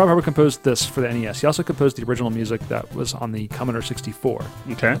Rob Hubbard composed this for the NES. He also composed the original music that was on the Commodore 64.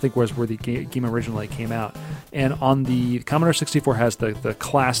 Okay. I think was where the game originally came out. And on the Commodore 64 has the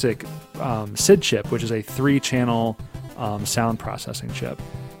classic SID chip, which is a 3-channel sound processing chip,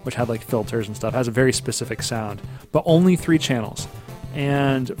 which had like filters and stuff. It has a very specific sound, but only 3 channels.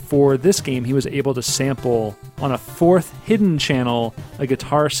 And for this game, he was able to sample on a 4th hidden channel a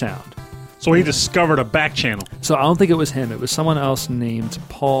guitar sound. So he discovered a back channel. So I don't think it was him. It was someone else named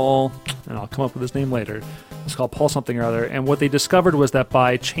Paul, and I'll come up with his name later. It's called Paul something or other. And what they discovered was that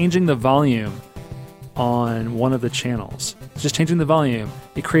by changing the volume on one of the channels, just changing the volume,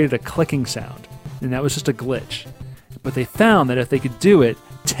 it created a clicking sound. And that was just a glitch. But they found that if they could do it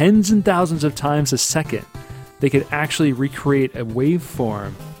tens and thousands of times a second, they could actually recreate a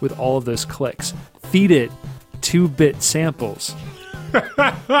waveform with all of those clicks, feed it 2-bit samples,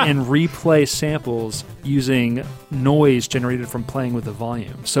 and replay samples using noise generated from playing with the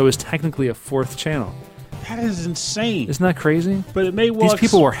volume. So it's technically a 4th channel. That is insane. Isn't that crazy? But it may well These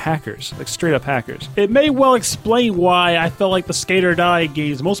people were hackers, like straight up hackers. It may well explain why I felt like the Skate or Die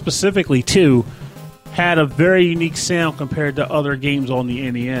games, most specifically 2, had a very unique sound compared to other games on the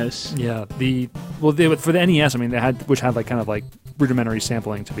NES. Yeah, for the NES, I mean, which had like kind of like rudimentary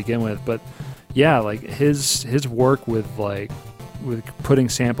sampling to begin with, but yeah, like his work with putting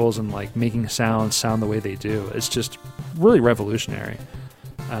samples and like making sounds sound the way they do, it's just really revolutionary.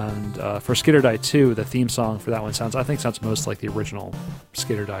 And for Skate or Die 2, the theme song for that one sounds most like the original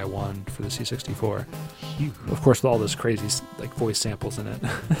Skate or Die 1 for the C64. Of course, with all those crazy like voice samples in it.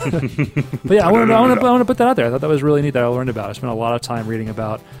 But yeah, I want to put that out there. I thought that was really neat that I learned about. I spent a lot of time reading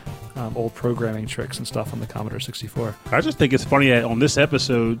about old programming tricks and stuff on the Commodore 64. I just think it's funny that on this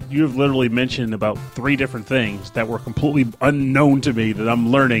episode, you've literally mentioned about 3 different things that were completely unknown to me that I'm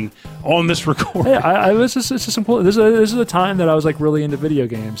learning on this recording. Yeah, it's just important. This is a time that I was like really into video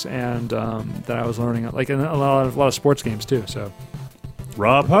games and that I was learning like in a lot of sports games too. So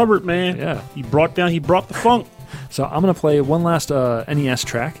Rob Hubbard, man, yeah, he brought the funk. So I'm gonna play one last NES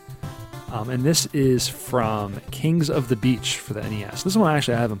track. And this is from Kings of the Beach for the NES. This is one I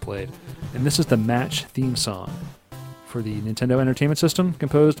haven't played. And this is the match theme song for the Nintendo Entertainment System,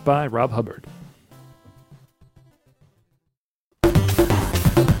 composed by Rob Hubbard.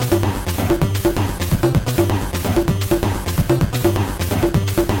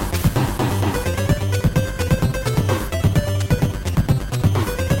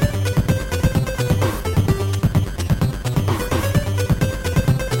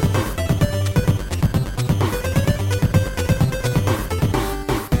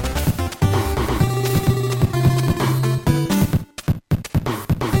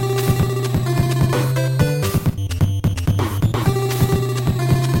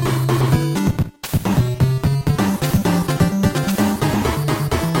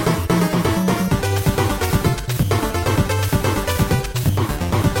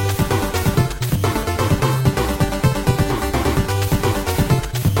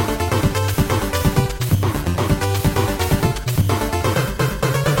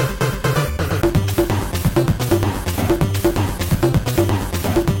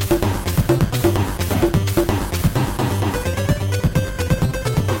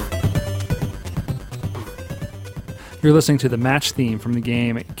 You're listening to the match theme from the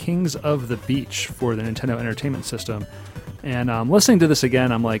game Kings of the Beach for the Nintendo Entertainment System. And listening to this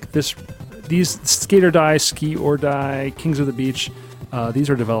again, I'm like, these Skate or Die, Ski or Die, Kings of the Beach, these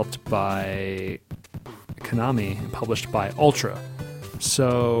are developed by Konami and published by Ultra.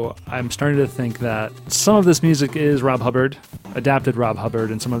 So I'm starting to think that some of this music is Rob Hubbard, adapted Rob Hubbard,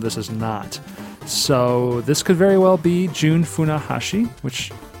 and some of this is not. So this could very well be Jun Funahashi,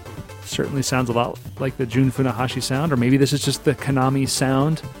 which certainly sounds a lot like the Jun Funahashi sound, or maybe this is just the Konami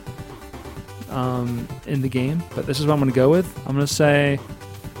sound in the game. But this is what I'm going to go with. I'm going to say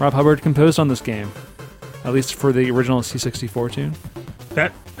Rob Hubbard composed on this game, at least for the original C64 tune.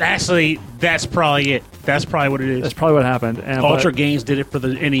 That's probably it. That's probably what it is. That's probably what happened. And, Ultra Games did it for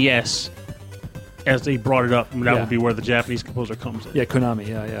the NES as they brought it up, and that Yeah. would be where the Japanese composer comes in. Yeah, Konami.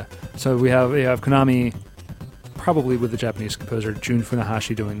 Yeah. So we have Konami, probably with the Japanese composer Jun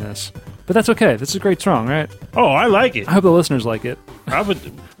Funahashi doing this. But that's okay. This is a great song, right? Oh, I like it. I hope the listeners like it. I would.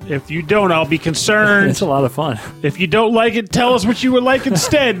 If you don't, I'll be concerned. It's a lot of fun. If you don't like it, tell us what you would like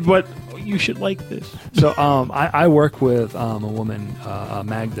instead. But you should like this. So I work with a woman,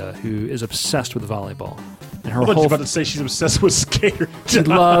 Magda, who is obsessed with volleyball. And her I thought you whole were about to say she's obsessed with skater. she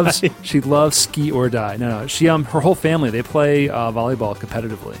loves ski or die. No, she her whole family, they play volleyball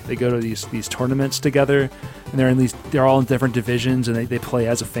competitively. They go to these tournaments together, and they're all in different divisions, and they play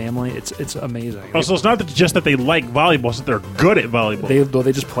as a family. It's amazing. Oh, so it's not just that they like volleyball; it's that they're good at volleyball.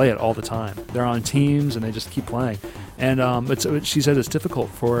 They just play it all the time. They're on teams and they just keep playing. And she said it's difficult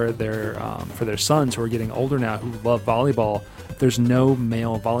for their sons who are getting older now who love volleyball. There's no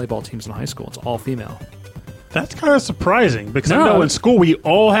male volleyball teams in high school. It's all female. That's kind of surprising because I know in school we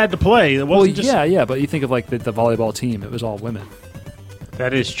all had to play. It wasn't just... yeah, but you think of like the volleyball team; it was all women.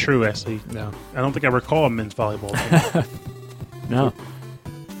 That is true, Ashley. No, I don't think I recall a men's volleyball team. no.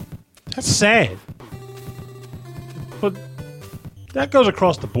 That's sad. But that goes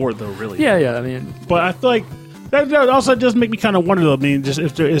across the board, though, really. Yeah. I mean, But I feel like that also does make me kind of wonder. Though. I mean, just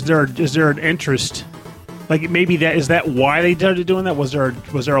if is there an interest? Like maybe is that why they started doing that? Was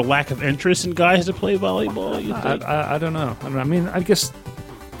there a lack of interest in guys to play volleyball? You think? I don't know. I mean, I guess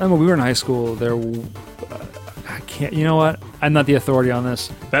when we were in high school, I can't. You know what? I'm not the authority on this.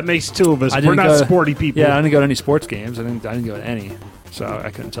 That makes two of us. I We're didn't not go- sporty people. Yeah, I didn't go to any sports games. I didn't go to any, so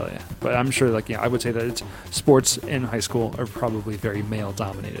I couldn't tell you. But I'm sure, I would say that it's sports in high school are probably very male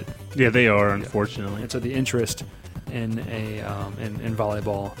dominated, Yeah, they are, unfortunately. and so the interest in in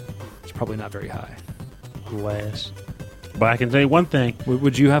volleyball is probably not very high. Alas. But I can tell you one thing.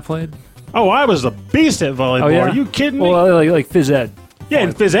 Would you have played? Oh, I was a beast at volleyball. Oh, yeah? Are you kidding me? Well, like phys ed. Yeah,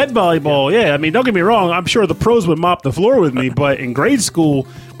 in phys ed volleyball, yeah. I mean, don't get me wrong. I'm sure the pros would mop the floor with me, but in grade school,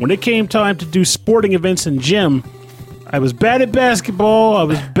 when it came time to do sporting events in gym, I was bad at basketball. I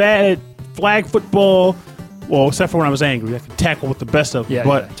was bad at flag football. Well, except for when I was angry. I could tackle with the best of them. Yeah,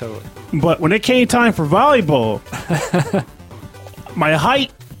 but, yeah, totally. But when it came time for volleyball, my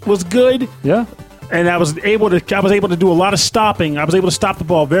height was good. Yeah. And I was able to do a lot of stopping. I was able to stop the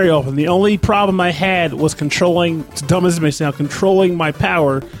ball very often. The only problem I had was controlling, as dumb as it may sound, controlling my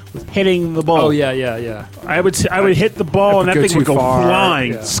power with hitting the ball. Oh yeah. I would hit the ball and that go thing would too go far,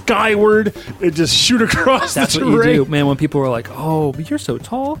 flying yeah. skyward. It just shoot across That's the what you terrain. do, man. When people were like, "Oh, but you're so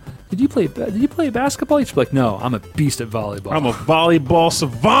tall. Did you play basketball?" You should be like, "No, I'm a beast at volleyball." I'm a volleyball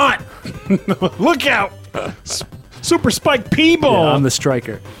savant. Look out! Super spike P-ball. Yeah, I'm the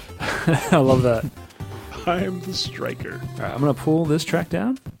striker. I love that. I am the striker. All right, I'm gonna pull this track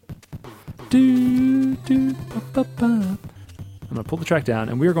down. I'm gonna pull the track down,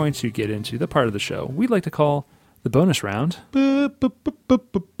 and we're going to get into the part of the show we'd like to call the bonus round.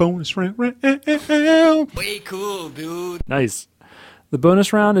 Bonus round. Way cool, dude. Nice. The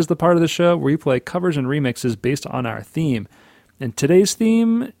bonus round is the part of the show where we play covers and remixes based on our theme. And today's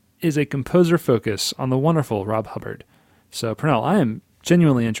theme is a composer focus on the wonderful Rob Hubbard. So, Pernell, I am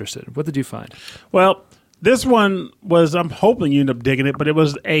genuinely interested. What did you find? Well, this one was, I'm hoping you end up digging it, but it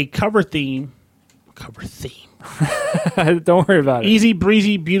was a cover theme. Cover theme. Don't worry about it. Easy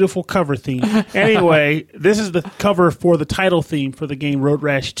breezy, beautiful cover theme. Anyway, this is the cover for the title theme for the game Road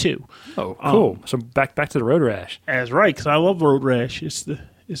Rash 2. Oh, cool. So back to the Road Rash. That's right, because I love Road Rash. It's the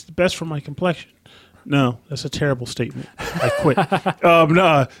best for my complexion. No, that's a terrible statement. I quit.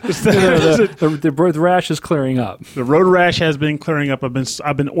 No, The Road Rash is clearing up. the Road Rash has been clearing up. I've been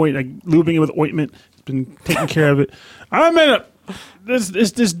lubing it with ointment. It's been taking care of it. I'm in a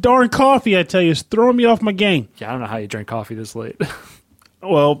this darn coffee. I tell you, is throwing me off my game. Yeah, I don't know how you drink coffee this late.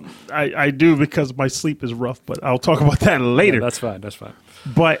 Well, I do because my sleep is rough, but I'll talk about that later. That's fine.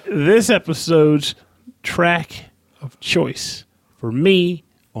 But this episode's track of choice for me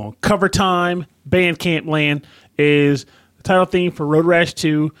on Cover Time Bandcamp Land is the title theme for Road Rash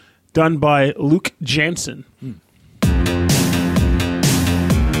 2, done by Luke Jansen.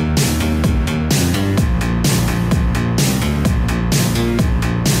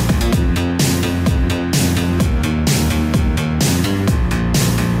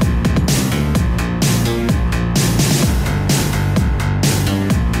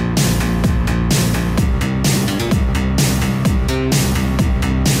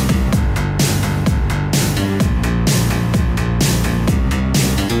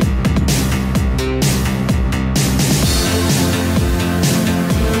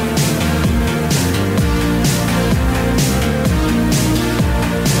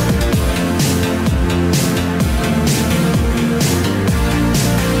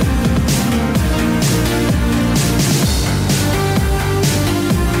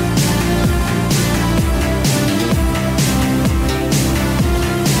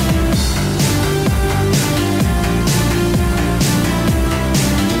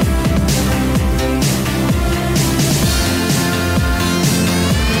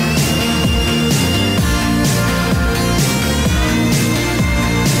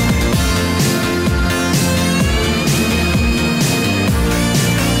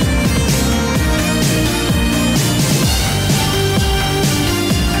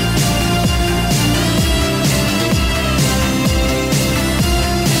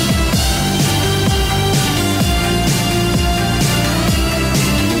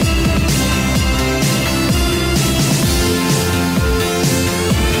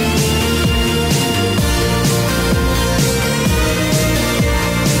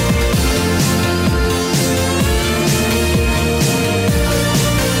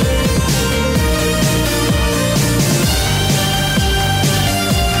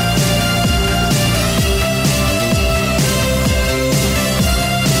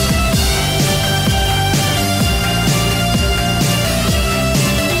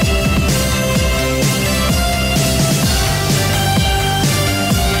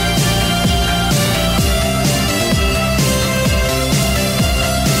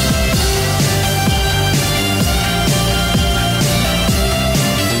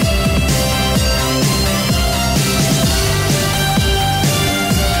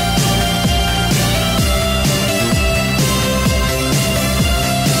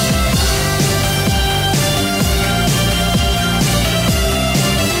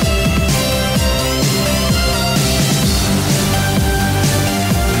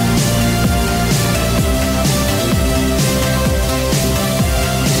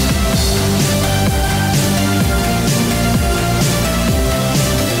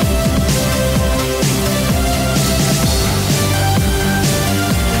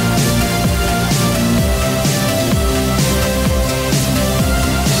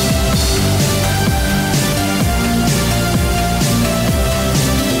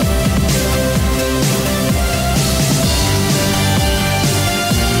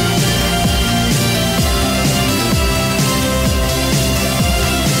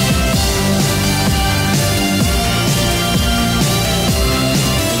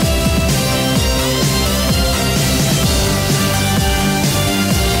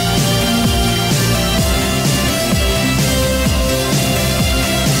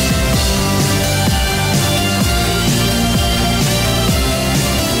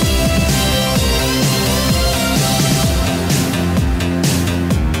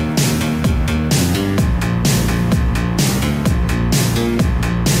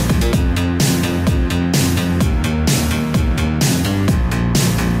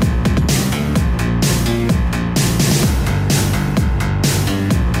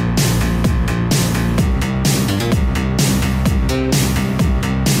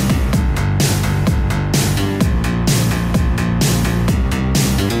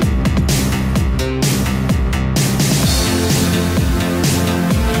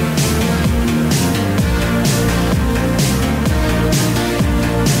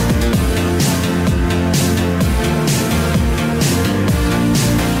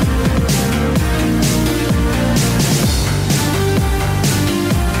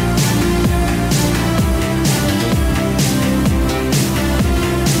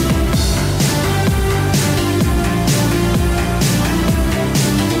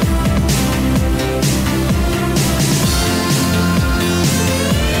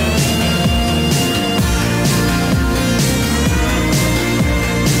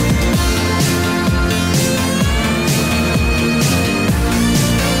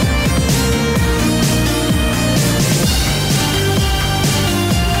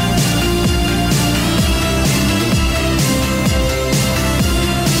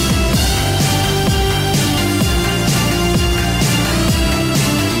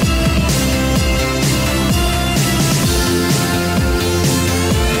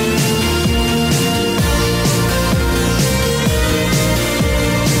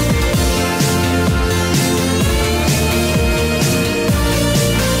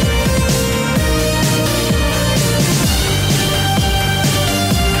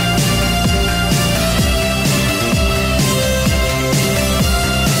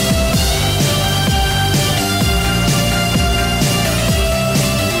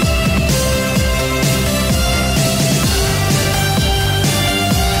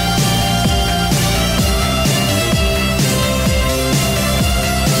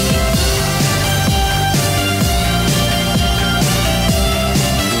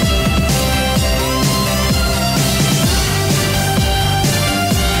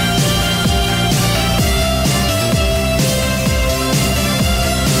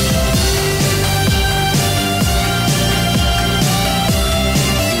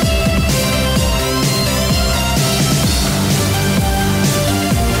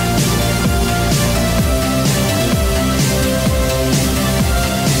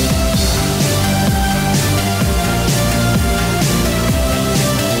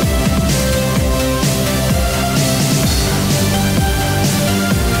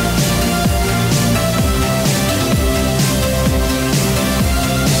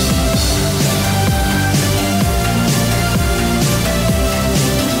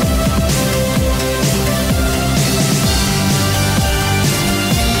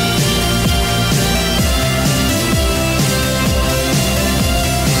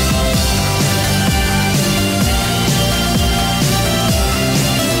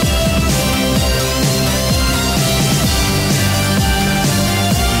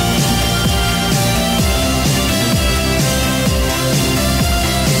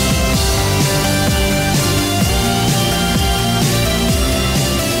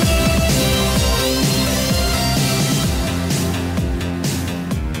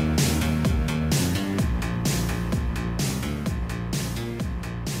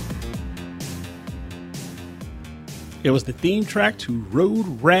 It was the theme track to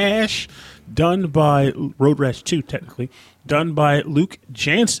Road Rash, done by Road Rash 2, technically, done by Luke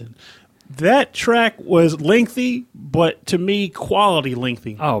Jansen. That track was lengthy, but to me, quality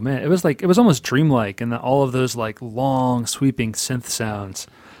lengthy. Oh man, it was almost dreamlike, and all of those like long sweeping synth sounds.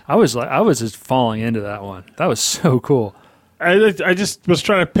 I was just falling into that one. That was so cool. I just was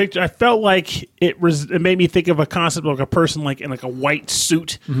trying to picture. I felt like it made me think of a concept of like a person like in like a white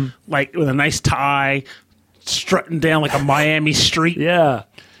suit, like with a nice tie, strutting down like a Miami street. Yeah.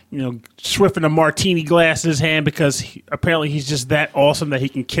 Swiffing a martini glass in his hand because apparently he's just that awesome that he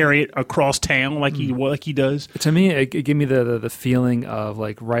can carry it across town like he does. To me, it gave me the feeling of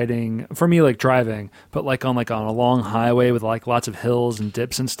like riding, for me, like driving, but like on a long highway with like lots of hills and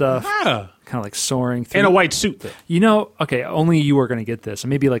dips and stuff. Yeah. Kind of like soaring through. In a white suit. Okay, only you are going to get this, and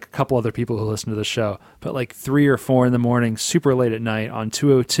maybe like a couple other people who listen to the show, but like 3 or 4 in the morning, super late at night on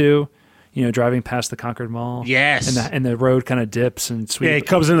 202. Driving past the Concord Mall. Yes. And the road kind of dips and sweeps. Yeah, it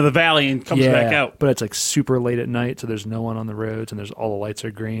comes into the valley and comes back out. But it's like super late at night, so there's no one on the roads, and all the lights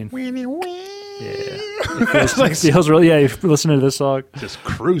are green. It feels really, yeah, you listen to this song. Just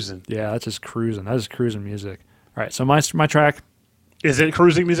cruising. Yeah, that's just cruising. That's just cruising music. All right, so my track. Is it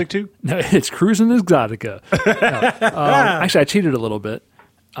cruising music too? No, it's Cruising Exotica. Actually, I cheated a little bit.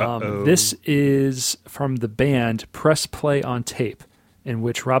 This is from the band Press Play on Tape, in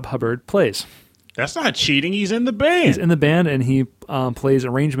which Rob Hubbard plays. That's not cheating. He's in the band. He's in the band, and he plays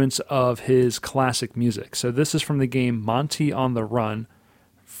arrangements of his classic music. So this is from the game Monty on the Run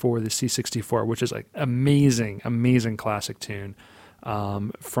for the C64, which is like amazing, amazing classic tune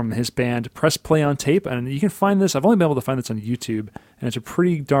from his band Press Play on Tape. And you can find this. I've only been able to find this on YouTube, and it's a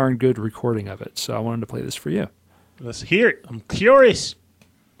pretty darn good recording of it. So I wanted to play this for you. Let's hear it. I'm curious.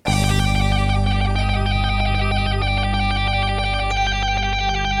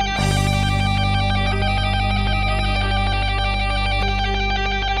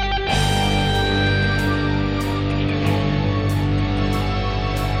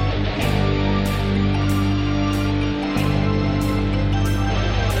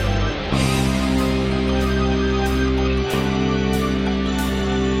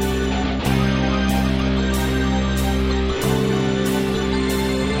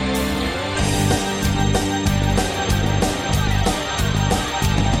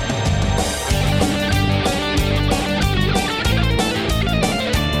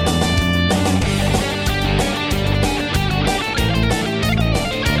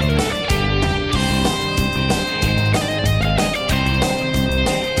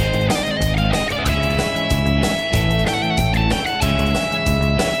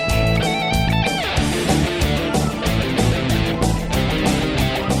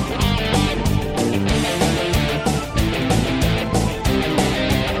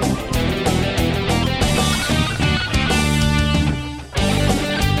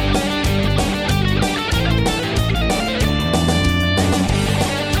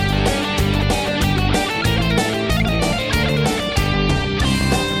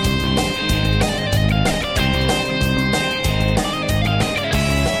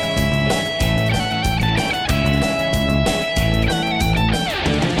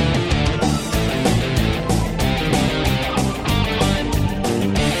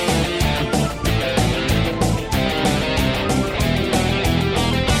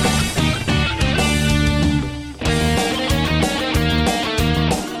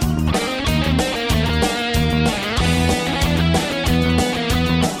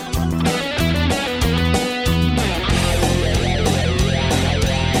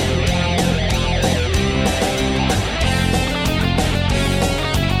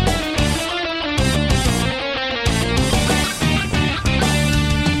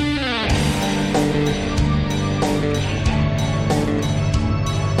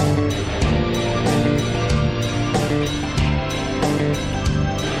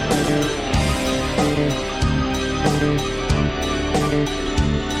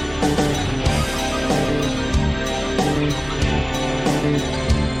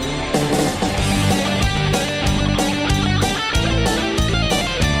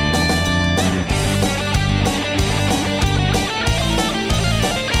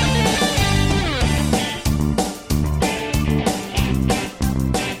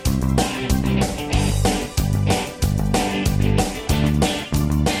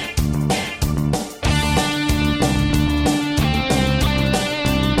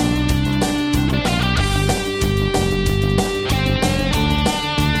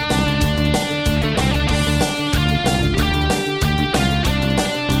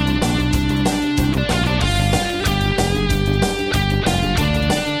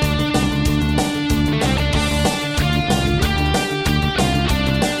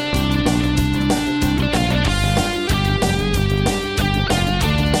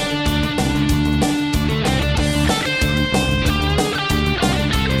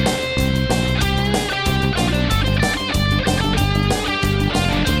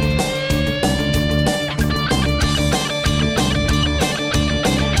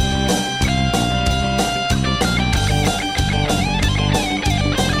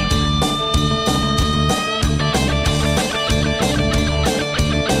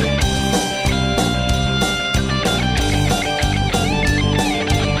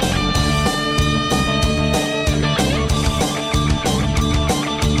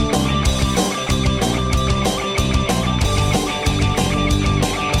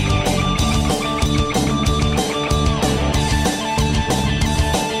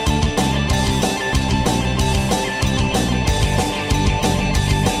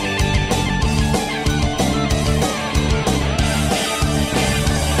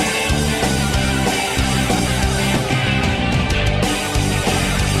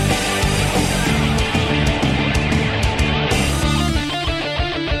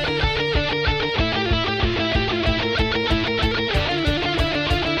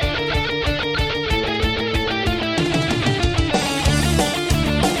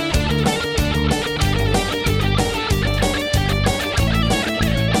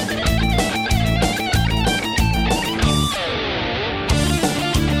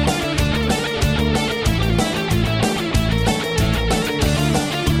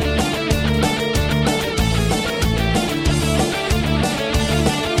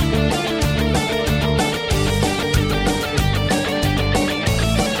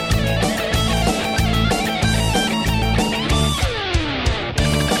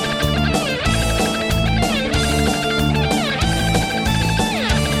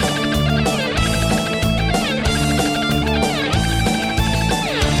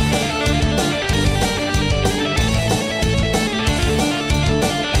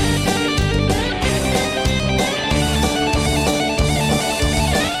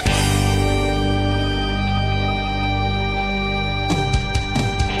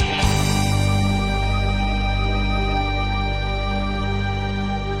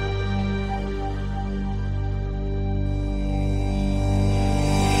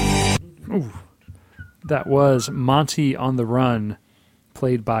 That was Monty on the Run,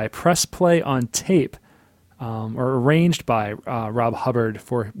 played by Press Play on Tape, or arranged by Rob Hubbard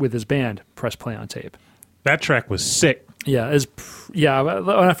with his band, Press Play on Tape. That track was sick. Yeah, when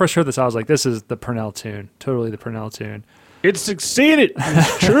I first heard this, I was like, this is the Purnell tune. Totally the Purnell tune. It succeeded.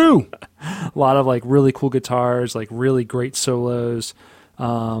 It's true. A lot of like really cool guitars, like really great solos,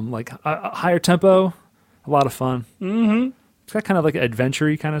 like a higher tempo, a lot of fun. Mm-hmm. It's got kind of like an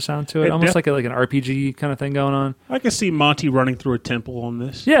adventure-y kind of sound to it, almost like an RPG kind of thing going on. I can see Monty running through a temple on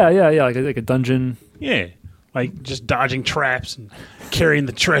this. Yeah, like a dungeon. Yeah, like just dodging traps and carrying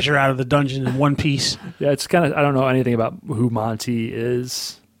the treasure out of the dungeon in one piece. Yeah, it's kind of, I don't know anything about who Monty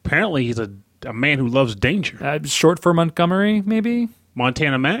is. Apparently he's a man who loves danger. Short for Montgomery, maybe?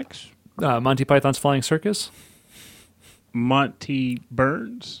 Montana Max? Monty Python's Flying Circus? Monty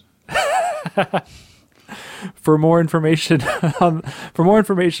Burns? For more information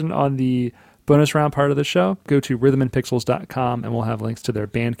on the bonus round part of the show, go to rhythmandpixels.com and we'll have links to their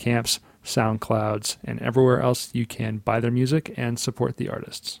Bandcamps, SoundClouds, and everywhere else you can buy their music and support the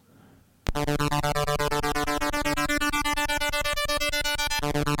artists.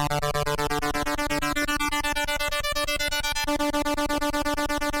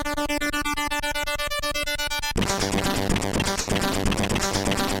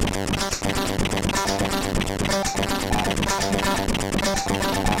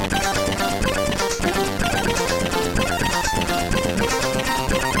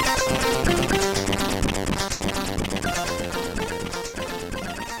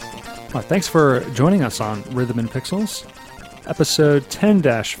 Thanks for joining us on Rhythm and Pixels, episode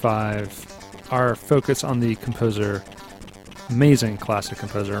 10-5, our focus on the composer, amazing classic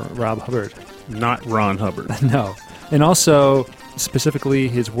composer, Rob Hubbard. Not Ron Hubbard. No. And also, specifically,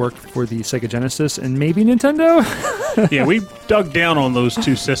 his work for the Sega Genesis and maybe Nintendo? Yeah, we dug down on those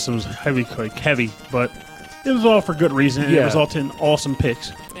two systems heavy, but it was all for good reason, and it resulted in awesome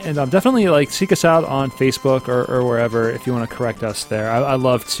picks. And definitely seek us out on Facebook or wherever if you want to correct us there. I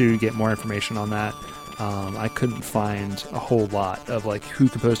love to get more information on that. I couldn't find a whole lot of who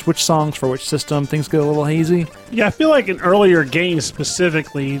composed which songs for which system. Things get a little hazy. Yeah, I feel like in earlier games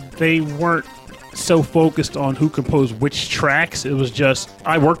specifically, they weren't so focused on who composed which tracks. It was just,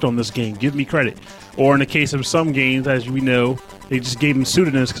 I worked on this game, give me credit. Or in the case of some games, as we know, they just gave them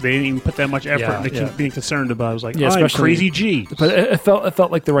pseudonyms because they didn't even put that much effort into being concerned about it. It was like, I'm Crazy G. But it felt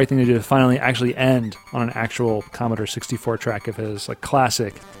like the right thing to do to finally actually end on an actual Commodore 64 track of his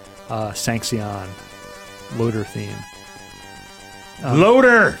classic Sanxion Loader theme.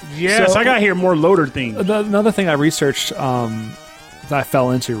 Loader! Yes, I got to hear more Loader themes. Another thing I researched, that I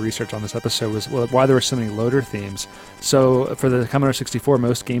fell into research on this episode, was why there were so many Loader themes. So for the Commodore 64,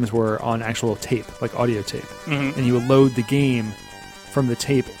 most games were on actual tape, like audio tape. Mm-hmm. And you would load the game from the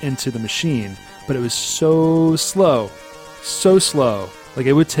tape into the machine, but it was so slow. Like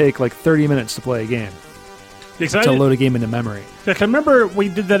it would take 30 minutes to play a game. To load a game into memory. I remember we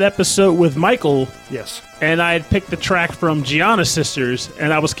did that episode with Michael. Yes. And I had picked the track from Gianna Sisters,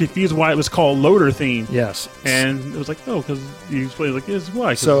 and I was confused why it was called Loader Theme. Yes. And it was because you explained this is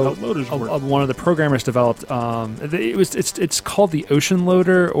why. So how loaders work. One of the programmers developed. It's called the Ocean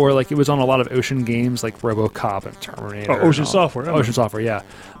Loader, or it was on a lot of Ocean games like RoboCop and Terminator. Oh, Ocean Software. Ocean Software, yeah.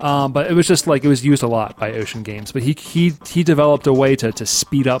 But it was just it was used a lot by Ocean games. But he developed a way to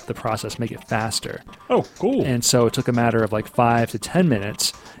speed up the process, make it faster. Oh, cool. And so it took a matter of 5 to 10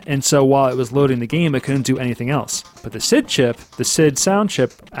 minutes. And so while it was loading the game, it couldn't do anything else. But the SID sound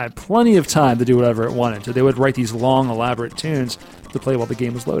chip, had plenty of time to do whatever it wanted. So they would write these long, elaborate tunes to play while the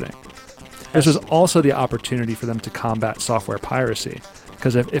game was loading. This was also the opportunity for them to combat software piracy.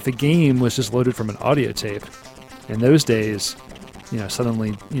 Because if a game was just loaded from an audio tape, in those days,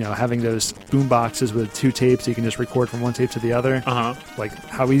 suddenly, having those boom boxes with two tapes, you can just record from one tape to the other.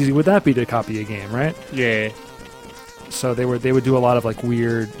 How easy would that be to copy a game, right? Yeah. So they would do a lot of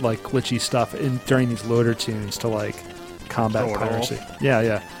weird, glitchy stuff during these loader tunes to combat piracy.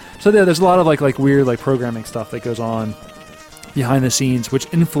 Yeah. So there's a lot of weird programming stuff that goes on behind the scenes, which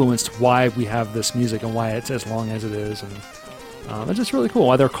influenced why we have this music and why it's as long as it is, and it's just really cool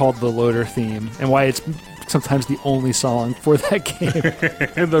why they're called the Loader theme and why it's sometimes the only song for that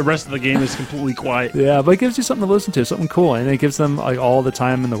game. And the rest of the game is completely quiet. Yeah, but it gives you something to listen to, something cool, and it gives them all the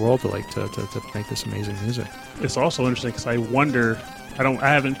time in the world to make this amazing music. It's also interesting because I wonder, I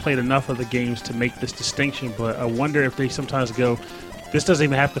haven't played enough of the games to make this distinction, but I wonder if they sometimes go, this doesn't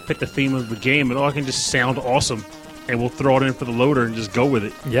even have to fit the theme of the game, it all can just sound awesome, and we'll throw it in for the loader and just go with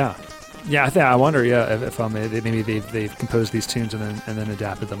it. Yeah. Yeah, I wonder. Yeah, if maybe they've composed these tunes and then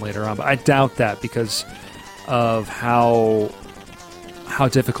adapted them later on. But I doubt that because of how how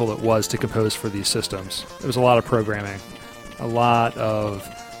difficult it was to compose for these systems. It was a lot of programming, a lot of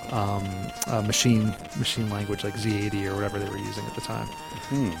machine language like Z80 or whatever they were using at the time,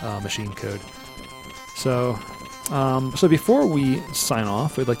 machine code. So before we sign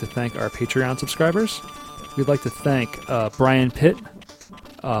off, we'd like to thank our Patreon subscribers. We'd like to thank Brian Pitt,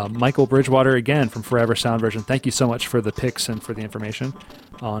 Michael Bridgewater again from Forever Sound Version. Thank you so much for the picks and for the information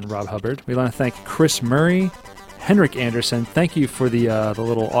on Rob Hubbard. We'd like to thank Chris Murray, Henrik Anderson. Thank you for the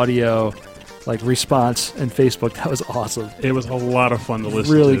little audio response in Facebook. That was awesome. It was a lot of fun to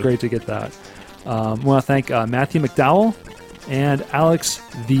listen to. Really great to get that. We want to thank Matthew McDowell and Alex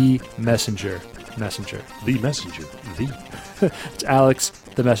the Messenger. The Messenger. It's Alex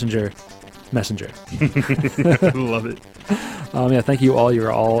the Messenger. Love it. Thank you all.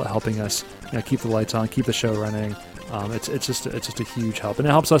 You're all helping us keep the lights on, keep the show running. It's just a huge help, and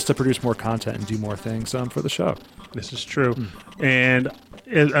it helps us to produce more content and do more things for the show. This is true. And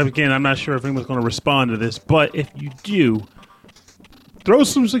again, I'm not sure if anyone's going to respond to this, but if you do, throw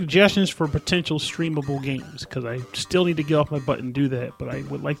some suggestions for potential streamable games, because I still need to get off my butt and do that, but I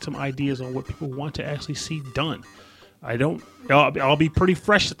would like some ideas on what people want to actually see done. I'll be pretty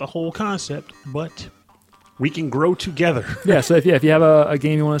fresh at the whole concept, but we can grow together. Yeah, so if you have a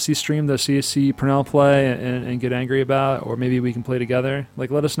game you want to see streamed that see Pernell play and get angry about, or maybe we can play together,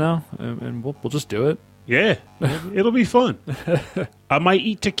 let us know, and we'll just do it. Yeah, it'll be fun. I might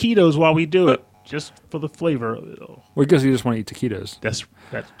eat taquitos while we do it, just for the flavor of it all. Well, because you just want to eat taquitos.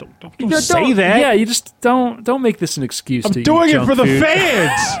 Don't say that. Yeah, you just don't make this an excuse. I'm doing it for the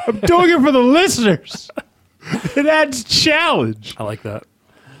fans. I'm doing it for the listeners. It adds challenge. I like that.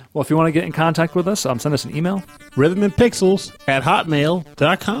 Well, if you want to get in contact with us, send us an email.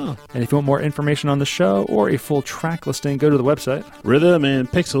 rhythmandpixels@hotmail.com. And if you want more information on the show or a full track listing, go to the website.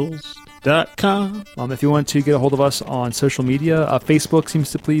 rhythmandpixels.com. If you want to get a hold of us on social media, Facebook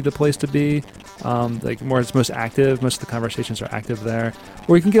seems to be the place to be. It's most active. Most of the conversations are active there.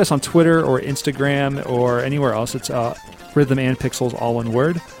 Or you can get us on Twitter or Instagram or anywhere else. It's Rhythm and Pixels, all one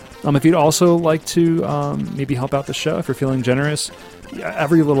word. If you'd also like to maybe help out the show, if you're feeling generous,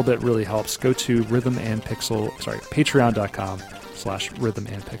 every little bit really helps. Go to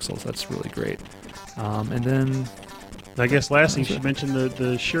patreon.com/rhythmandpixels. That's really great. And then I guess lastly, you should mention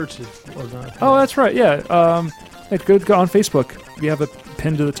the shirts. Oh, that's right. Yeah. Go on Facebook. We have a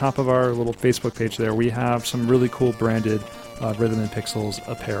pin to the top of our little Facebook page there. We have some really cool branded Rhythm and Pixels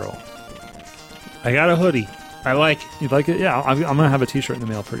apparel. I got a hoodie. I like it. You like it? Yeah, I'm going to have a t-shirt in the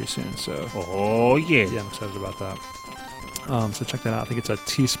mail pretty soon. So. Oh, yeah. Yeah, I'm excited about that. So check that out. I think it's at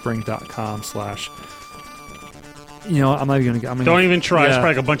teespring.com/ I'm not even going to... Don't even try. Yeah. It's probably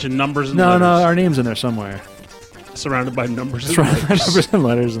like a bunch of numbers and letters. No, our name's in there somewhere. Surrounded by numbers and letters. Numbers and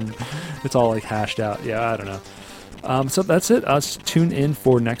letters, and it's all hashed out. Yeah, I don't know. So that's it. Tune in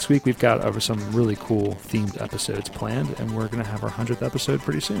for next week. We've got some really cool themed episodes planned, and we're going to have our 100th episode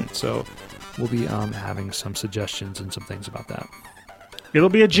pretty soon. So we'll be having some suggestions and some things about that. It'll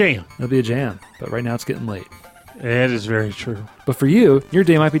be a jam. But right now it's getting late. It is very true. But for you, your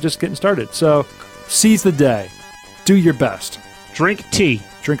day might be just getting started. So seize the day. Do your best. Drink tea.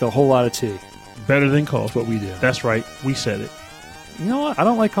 Drink a whole lot of tea. Better than coffee. That's what we do. That's right. We said it. You know what? I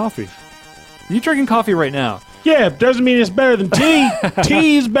don't like coffee. You drinking coffee right now? Yeah, doesn't mean it's better than tea.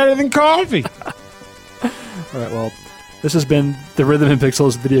 Tea is better than coffee. All right, well, this has been the Rhythm and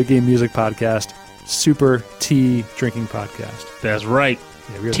Pixels Video Game Music Podcast, Super Tea Drinking Podcast. That's right.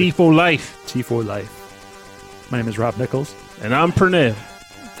 Yeah, tea for life. Tea for life. My name is Rob Nichols. And I'm Pernell.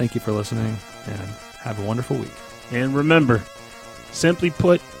 Thank you for listening, and have a wonderful week. And remember, simply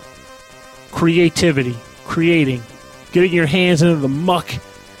put, creativity, creating, getting your hands into the muck,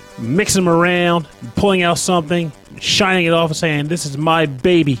 mixing them around, pulling out something, shining it off and saying, this is my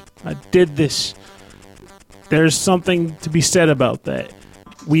baby. I did this. There's something to be said about that.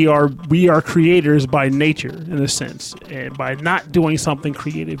 We are creators by nature, in a sense. And by not doing something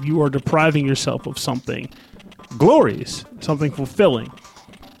creative, you are depriving yourself of something glorious, something fulfilling.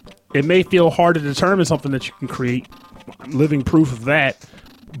 It may feel hard to determine something that you can create. I'm living proof of that.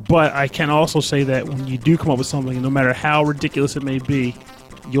 But I can also say that when you do come up with something, no matter how ridiculous it may be,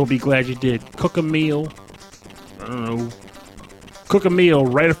 you'll be glad you did. Cook a meal. I don't know. Cook a meal.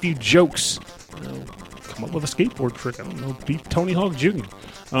 Write a few jokes. Come up with a skateboard trick. I don't know. Beat Tony Hawk Jr.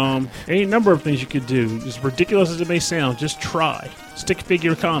 Any number of things you could do. As ridiculous as it may sound, just try. Stick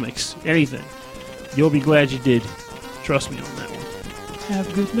figure comics. Anything. You'll be glad you did. Trust me on that one. Have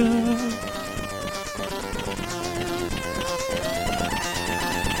a good night.